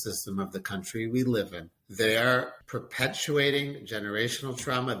justice system of the country we live in. They are perpetuating generational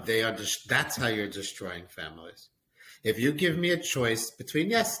trauma. That's how you're destroying families. If you give me a choice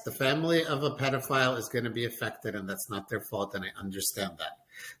between, yes, the family of a pedophile is going to be affected and that's not their fault, and I understand that.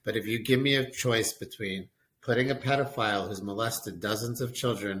 But if you give me a choice between putting a pedophile who's molested dozens of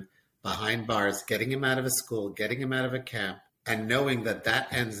children behind bars, getting him out of a school, getting him out of a camp, and knowing that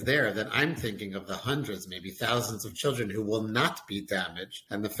that ends there, then I'm thinking of the hundreds, maybe thousands of children who will not be damaged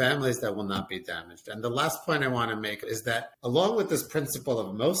and the families that will not be damaged. And the last point I want to make is that along with this principle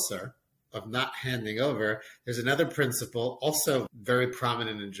of Moser, of not handing over, there's another principle also very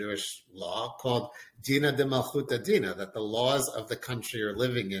prominent in Jewish law called Dina de Malchuta Dina, that the laws of the country you're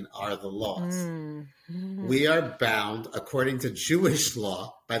living in are the laws. Mm-hmm. We are bound, according to Jewish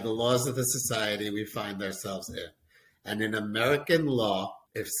law, by the laws of the society we find ourselves in. And in American law,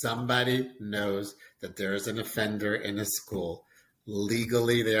 if somebody knows that there is an offender in a school,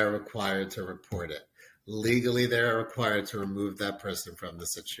 legally they are required to report it. Legally, they are required to remove that person from the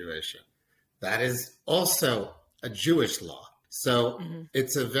situation. That is also a Jewish law. So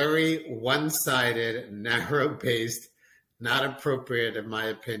it's a very one-sided, narrow-based, not appropriate, in my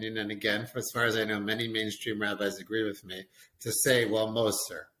opinion. And again, as far as I know, many mainstream rabbis agree with me to say, well,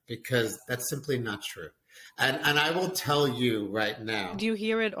 Moser, because that's simply not true. And I will tell you right now. Do you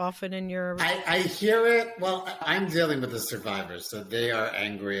hear it often in your... I hear it. Well, I'm dealing with the survivors, so they are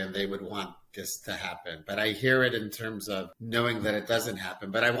angry and they would want this to happen. But I hear it in terms of knowing that it doesn't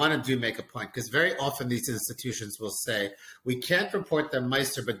happen. But I want to make a point, because very often these institutions will say, we can't report them,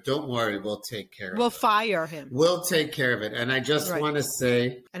 Meister, but don't worry, we'll take care of it. We'll fire him. We'll take care of it. And I just want to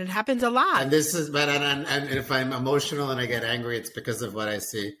say... And it happens a lot. And this is... And if I'm emotional and I get angry, it's because of what I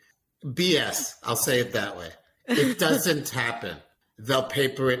see. BS. I'll say it that way. It doesn't happen. They'll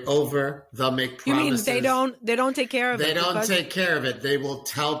paper it over. They'll make promises. You mean they don't take care of it? They don't take care of it. They will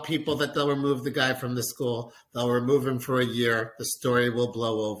tell people that they'll remove the guy from the school. They'll remove him for a year. The story will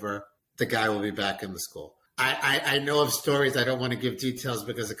blow over. The guy will be back in the school. I know of stories, I don't want to give details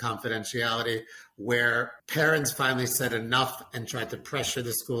because of confidentiality, where parents finally said enough and tried to pressure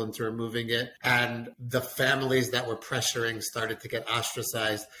the school into removing it. And the families that were pressuring started to get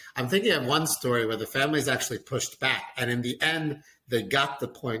ostracized. I'm thinking of one story where the families actually pushed back. And in the end, they got the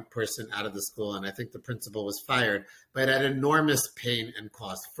point person out of the school. And I think the principal was fired, but at enormous pain and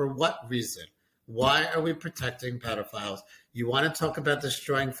cost. For what reason? Why are we protecting pedophiles? You want to talk about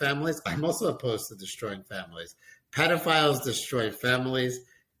destroying families? I'm also opposed to destroying families. Pedophiles destroy families.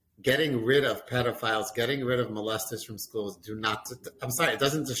 Getting rid of pedophiles, getting rid of molesters from schools it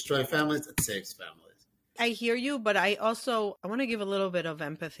doesn't destroy families, it saves families. I hear you, but I want to give a little bit of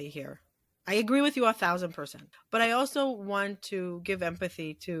empathy here. I agree with you 1,000%, but I also want to give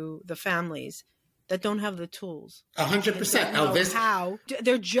empathy to the families that don't have the tools. 100%. How.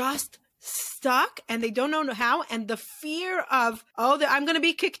 They're just stuck and they don't know how, and the fear of I'm going to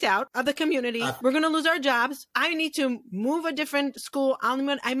be kicked out of the community, we're going to lose our jobs, I need to move a different school, I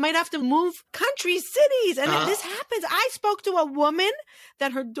might have to move countries, cities, and this happens. I spoke to a woman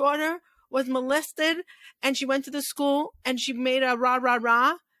that her daughter was molested and she went to the school and she made a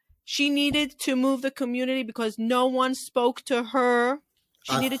rah. She needed to move the community because no one spoke to her.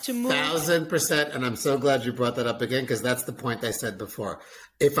 She needed to move. 1,000%. And I'm so glad you brought that up again, because that's the point I said before.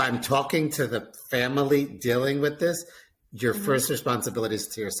 If I'm talking to the family dealing with this, your first responsibility is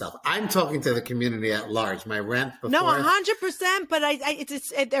to yourself. I'm talking to the community at large. My rant before. No, 100%.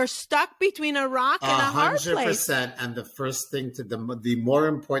 But they're stuck between a rock and a hard place. 100%. And the first thing the more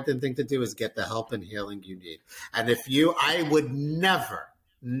important thing to do is get the help and healing you need. And I would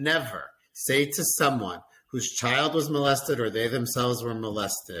never say to someone whose child was molested or they themselves were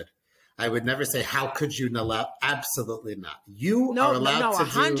molested, I would never say, how could you allow? Absolutely not. You are allowed to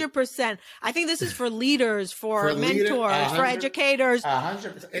 100%. I think this is for leaders, for mentors, for educators.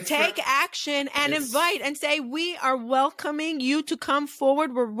 100%. Take action and invite and say, we are welcoming you to come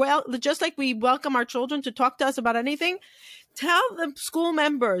forward. Just like we welcome our children to talk to us about anything. Tell the school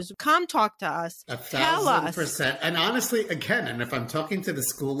members, come talk to us. 1,000%. And honestly, again, and if I'm talking to the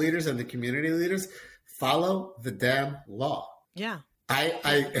school leaders and the community leaders, follow the damn law. Yeah.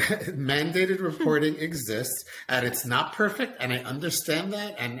 I mandated reporting exists, and it's not perfect, and I understand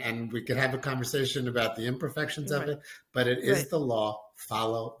that, and we could have a conversation about the imperfections of it, but it is the law.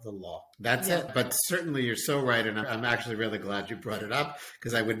 Follow the law. That's it. But certainly you're so right, and I'm actually really glad you brought it up,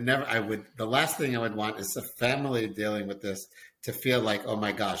 because the last thing I would want is a family dealing with this to feel like, oh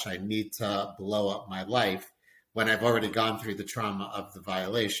my gosh, I need to blow up my life when I've already gone through the trauma of the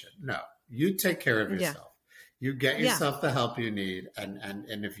violation. No, you take care of yourself. You get yourself the help you need. And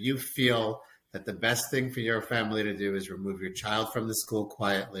if you feel that the best thing for your family to do is remove your child from the school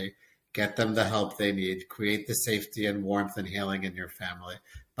quietly, get them the help they need, create the safety and warmth and healing in your family,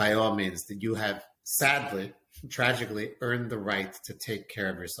 by all means, that you have sadly, tragically earned the right to take care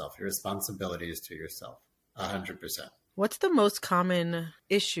of yourself. Your responsibility is to yourself, 100%. What's the most common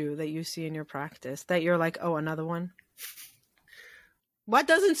issue that you see in your practice that you're like, oh, another one? What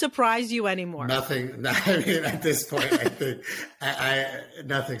doesn't surprise you anymore? Nothing. I mean, at this point, I think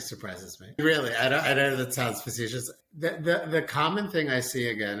nothing surprises me. Really, I know that sounds facetious. The common thing I see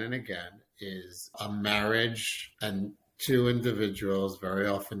again and again is a marriage and two individuals, very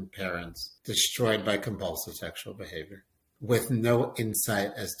often parents, destroyed by compulsive sexual behavior with no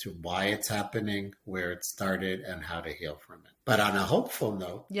insight as to why it's happening, where it started, and how to heal from it. But on a hopeful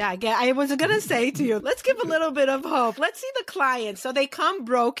note. Yeah, I was going to say to you, let's give a little bit of hope. Let's see the clients. So they come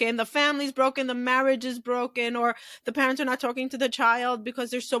broken, the family's broken, the marriage is broken, or the parents are not talking to the child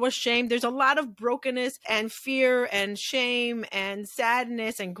because they're so ashamed. There's a lot of brokenness and fear and shame and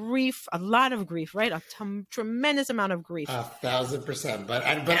sadness and grief, a lot of grief, right? A tremendous amount of grief. 1,000%. But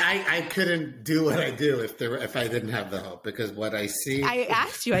I couldn't do what I do if I didn't have the hope, because what I see. I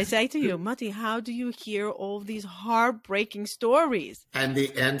asked you, I say to you, Mati, how do you hear all of these heartbreaking stories? And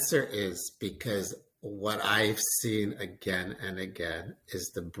the answer is because what I've seen again and again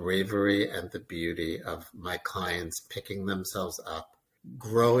is the bravery and the beauty of my clients picking themselves up,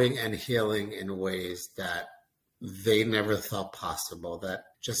 growing and healing in ways that they never thought possible, that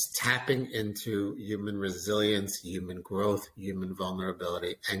just tapping into human resilience, human growth, human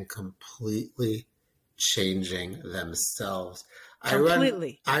vulnerability, and completely changing themselves.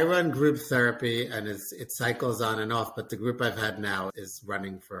 Completely. I run group therapy, and it cycles on and off, but the group I've had now is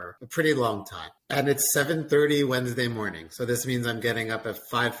running for a pretty long time. And it's 7:30 Wednesday morning. So this means I'm getting up at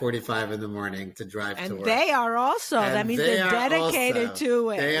 5:45 in the morning to drive to work. And they are also. That means they're dedicated to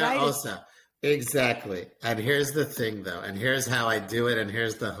it. They right? are also. Exactly. And here's the thing, though, and here's how I do it, and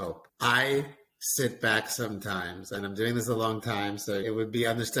here's the hope. I sit back sometimes, and I'm doing this a long time, so it would be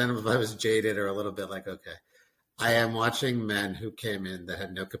understandable if I was jaded or a little bit like, okay, I am watching men who came in that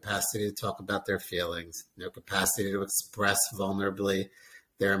had no capacity to talk about their feelings, no capacity to express vulnerably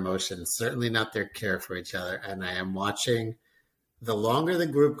their emotions, certainly not their care for each other. And I am watching, the longer the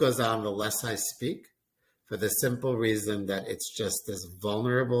group goes on, the less I speak, for the simple reason that it's just this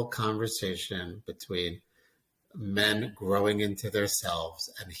vulnerable conversation between men growing into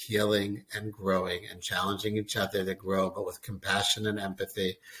themselves and healing and growing and challenging each other to grow, but with compassion and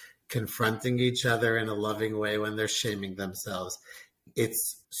empathy, confronting each other in a loving way when they're shaming themselves.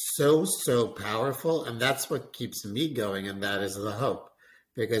 It's so, so powerful. And that's what keeps me going. And that is the hope,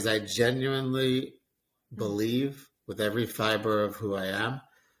 because I genuinely believe with every fiber of who I am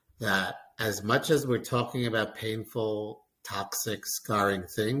that as much as we're talking about painful, toxic, scarring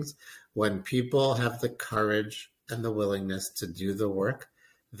things, when people have the courage and the willingness to do the work,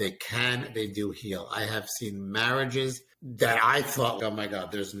 they do heal. I have seen marriages that I thought, oh my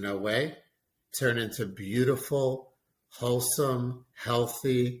God, there's no way, turn into beautiful, wholesome,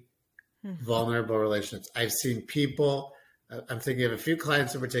 healthy, vulnerable relationships. I've seen people, I'm thinking of a few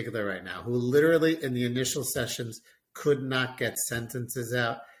clients in particular right now, who literally in the initial sessions could not get sentences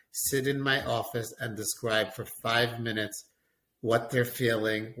out, sit in my office and describe for 5 minutes what they're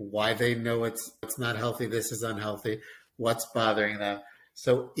feeling, why they know it's not healthy, this is unhealthy, what's bothering them.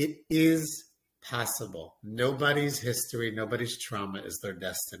 So it is possible. Nobody's history, nobody's trauma is their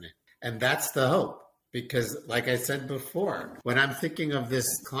destiny. And that's the hope. Because like I said before, when I'm thinking of this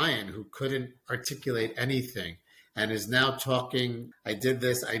client who couldn't articulate anything and is now talking, I did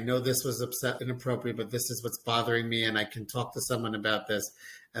this, I know this was inappropriate, but this is what's bothering me and I can talk to someone about this.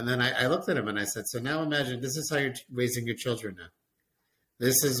 And then I looked at him and I said, so now imagine this is how you're raising your children now.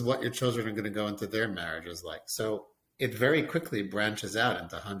 This is what your children are going to go into their marriages like. So it very quickly branches out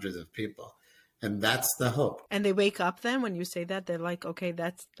into hundreds of people. And that's the hope. And they wake up then when you say that, they're like, okay,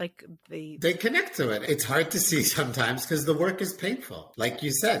 that's like They connect to it. It's hard to see sometimes because the work is painful. Like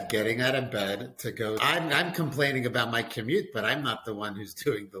you said, getting out of bed to go, I'm complaining about my commute, but I'm not the one who's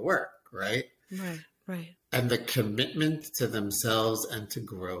doing the work, right? Right. And the commitment to themselves and to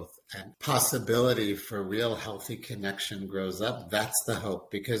growth and possibility for real healthy connection grows up. That's the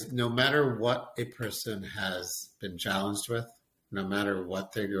hope, because no matter what a person has been challenged with, no matter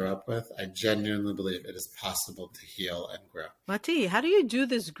what they grew up with, I genuinely believe it is possible to heal and grow. Mati, how do you do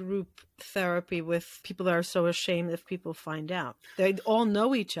this group therapy with people that are so ashamed if people find out? They all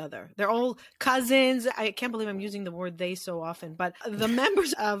know each other. They're all cousins. I can't believe I'm using the word they so often, but the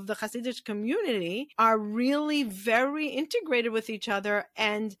members of the Hasidic community are really very integrated with each other,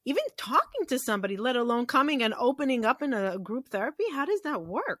 and even talking to somebody, let alone coming and opening up in a group therapy. How does that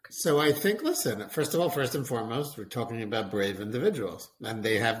work? So I think, listen, first of all, first and foremost, we're talking about brave individuals, and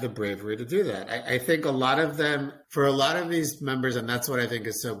they have the bravery to do that. I think a lot of them, for a lot of these members, and that's what I think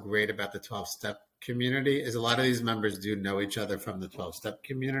is so great about the 12-step community is a lot of these members do know each other from the 12-step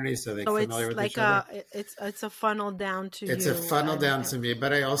community, so they're So familiar it's with like each other. it's a funnel down to It's you. a funnel down to me,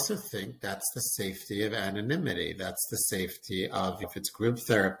 but I also think that's the safety of anonymity. That's the safety of, if it's group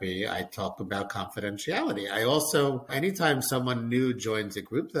therapy, I talk about confidentiality. I also, anytime someone new joins a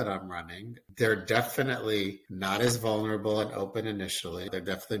group that I'm running, they're definitely not as vulnerable and open initially. They're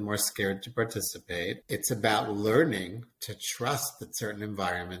definitely more scared to participate. It's about learning to trust that certain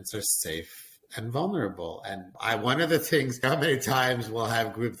environments are safe and vulnerable. And one of the things, how many times we'll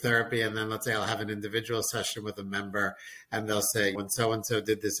have group therapy, and then let's say I'll have an individual session with a member, and they'll say, when so-and-so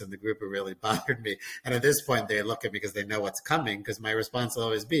did this in the group, it really bothered me. And at this point, they look at me because they know what's coming, because my response will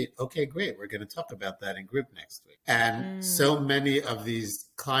always be, okay, great, we're going to talk about that in group next week. And so many of these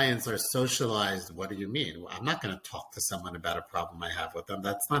clients are socialized. What do you mean? Well, I'm not going to talk to someone about a problem I have with them.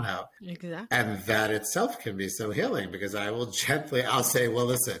 That's not how. Exactly. And that itself can be so healing, because I'll say, well,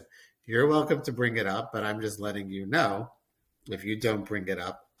 listen, you're welcome to bring it up, but I'm just letting you know, if you don't bring it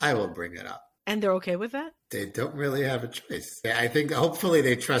up, I will bring it up. And they're okay with that? They don't really have a choice. I think hopefully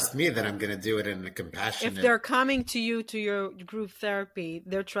they trust me that I'm going to do it in a compassionate. If they're coming to you to your group therapy,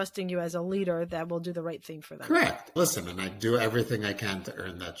 they're trusting you as a leader that will do the right thing for them. Correct. Listen, and I do everything I can to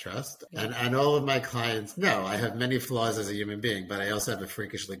earn that trust. Yeah. And all of my clients know I have many flaws as a human being, but I also have a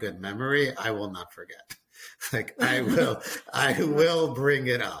freakishly good memory. I will not forget. I will bring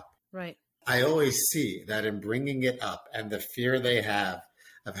it up. Right. I always see that in bringing it up and the fear they have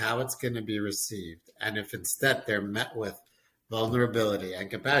of how it's going to be received, and if instead they're met with vulnerability and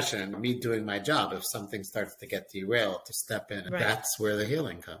compassion, and me doing my job, if something starts to get derailed, to step in, right. That's where the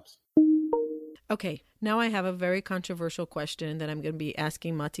healing comes. Okay, now I have a very controversial question that I'm going to be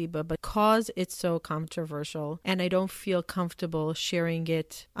asking Mati, but because it's so controversial and I don't feel comfortable sharing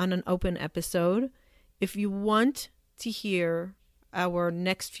it on an open episode, if you want to hear our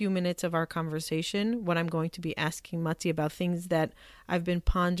next few minutes of our conversation, when I'm going to be asking Mati about things that I've been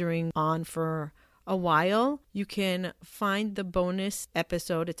pondering on for a while, you can find the bonus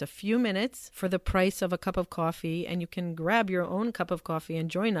episode. It's a few minutes for the price of a cup of coffee, and you can grab your own cup of coffee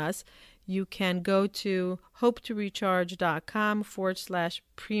and join us. You can go to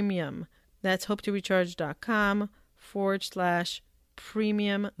hopetorecharge.com/premium. That's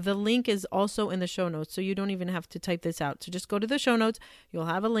hopetorecharge.com/premium. The link is also in the show notes, so you don't even have to type this out. So just go to the show notes. You'll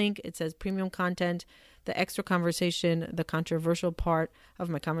have a link. It says premium content, the extra conversation, the controversial part of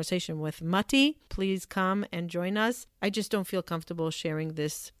my conversation with Mati. Please come and join us. I just don't feel comfortable sharing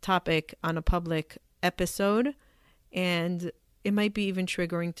this topic on a public episode, and it might be even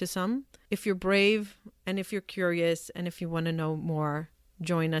triggering to some. If you're brave and if you're curious and if you want to know more,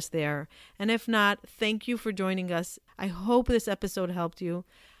 join us there. And if not, thank you for joining us. I hope this episode helped you.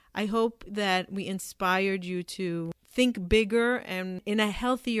 I hope that we inspired you to think bigger and in a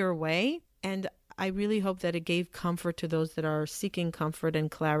healthier way. And I really hope that it gave comfort to those that are seeking comfort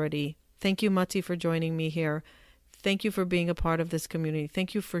and clarity. Thank you, Mati, for joining me here. Thank you for being a part of this community.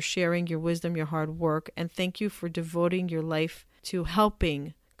 Thank you for sharing your wisdom, your hard work, and thank you for devoting your life to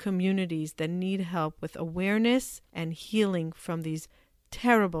helping communities that need help with awareness and healing from these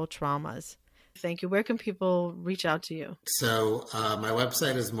terrible traumas. Thank you. Where can people reach out to you? So my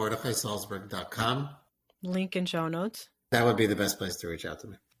website is mordechaisalzberg.com. Link in show notes. That would be the best place to reach out to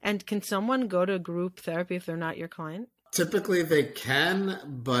me. And can someone go to group therapy if they're not your client? Typically they can,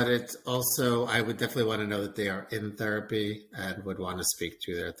 but it's also, I would definitely want to know that they are in therapy and would want to speak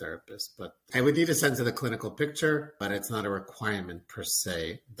to their therapist. But I would need a sense of the clinical picture, but it's not a requirement per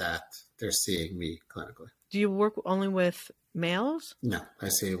se that they're seeing me clinically. Do you work only with males? No, I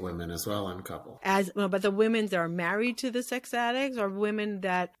see women as well and couple. But the women that are married to the sex addicts, or women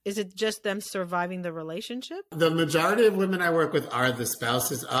that, is it just them surviving the relationship? The majority of women I work with are the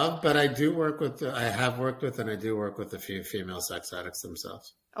spouses of, but I have worked with and I do work with a few female sex addicts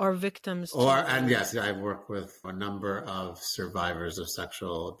themselves. Or victims. And yes, I've worked with a number of survivors of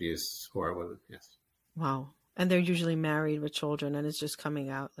sexual abuse who are women, yes. Wow. And they're usually married with children, and it's just coming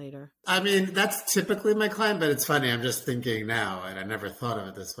out later. I mean, that's typically my client, but it's funny. I'm just thinking now, and I never thought of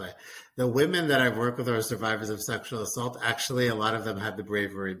it this way. The women that I've worked with who are survivors of sexual assault, actually, a lot of them had the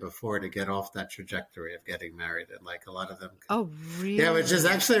bravery before to get off that trajectory of getting married. And like a lot of them. Oh, really? Yeah, which is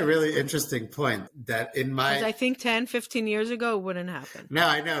actually a really interesting point that in my... Because I think 10, 15 years ago, it wouldn't happen. No,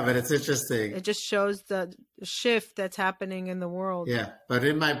 I know, but it's interesting. It just shows the shift that's happening in the world. Yeah, but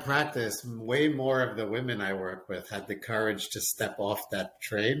in my practice, way more of the women I work with had the courage to step off that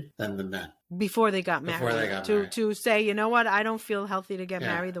train than the men. Before they got married. To say, you know what, I don't feel healthy to get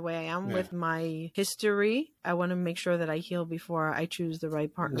married the way I am with my history. I want to make sure that I heal before I choose the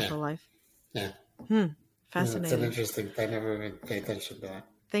right partner for life. Yeah. Fascinating. That's an interesting, I never even paid attention to that.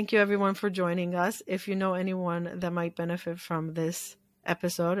 Thank you, everyone, for joining us. If you know anyone that might benefit from this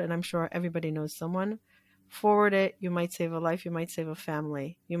episode, and I'm sure everybody knows someone, forward it. You might save a life. You might save a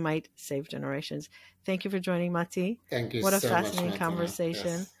family. You might save generations. Thank you for joining, Mati. Thank you What a so much, fascinating Martina.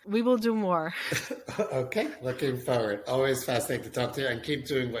 conversation. Yes. We will do more. Okay, looking forward. Always fascinating to talk to you, and keep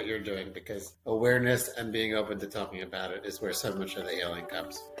doing what you're doing, because awareness and being open to talking about it is where so much of the healing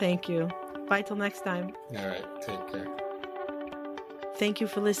comes. Thank you. Bye till next time. All right, take care. Thank you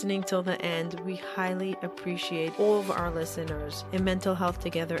for listening till the end. We highly appreciate all of our listeners. In Mental Health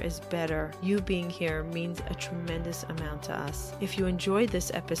Together is Better, you being here means a tremendous amount to us. If you enjoyed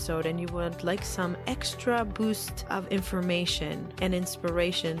this episode and you would like some extra boost of information and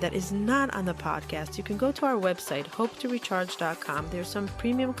inspiration that is not on the podcast, you can go to our website, hopetorecharge.com. There's some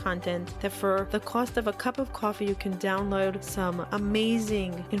premium content that for the cost of a cup of coffee, you can download some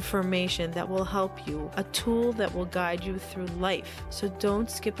amazing information that will help you, a tool that will guide you through life. So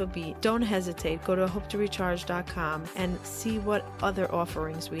don't skip a beat. Don't hesitate. Go to hopetorecharge.com and see what other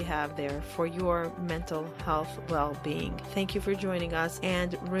offerings we have there for your mental health well-being. Thank you for joining us.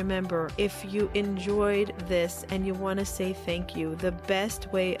 And remember, if you enjoyed this and you want to say thank you, the best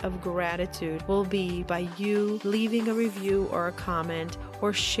way of gratitude will be by you leaving a review or a comment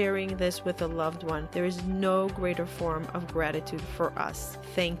or sharing this with a loved one. There is no greater form of gratitude for us.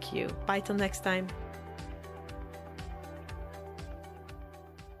 Thank you. Bye till next time.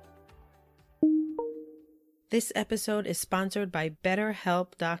 This episode is sponsored by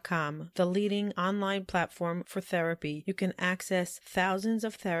BetterHelp.com, the leading online platform for therapy. You can access thousands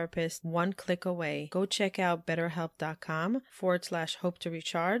of therapists one click away. Go check out BetterHelp.com/hope to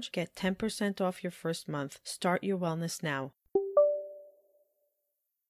recharge. Get 10% off your first month. Start your wellness now.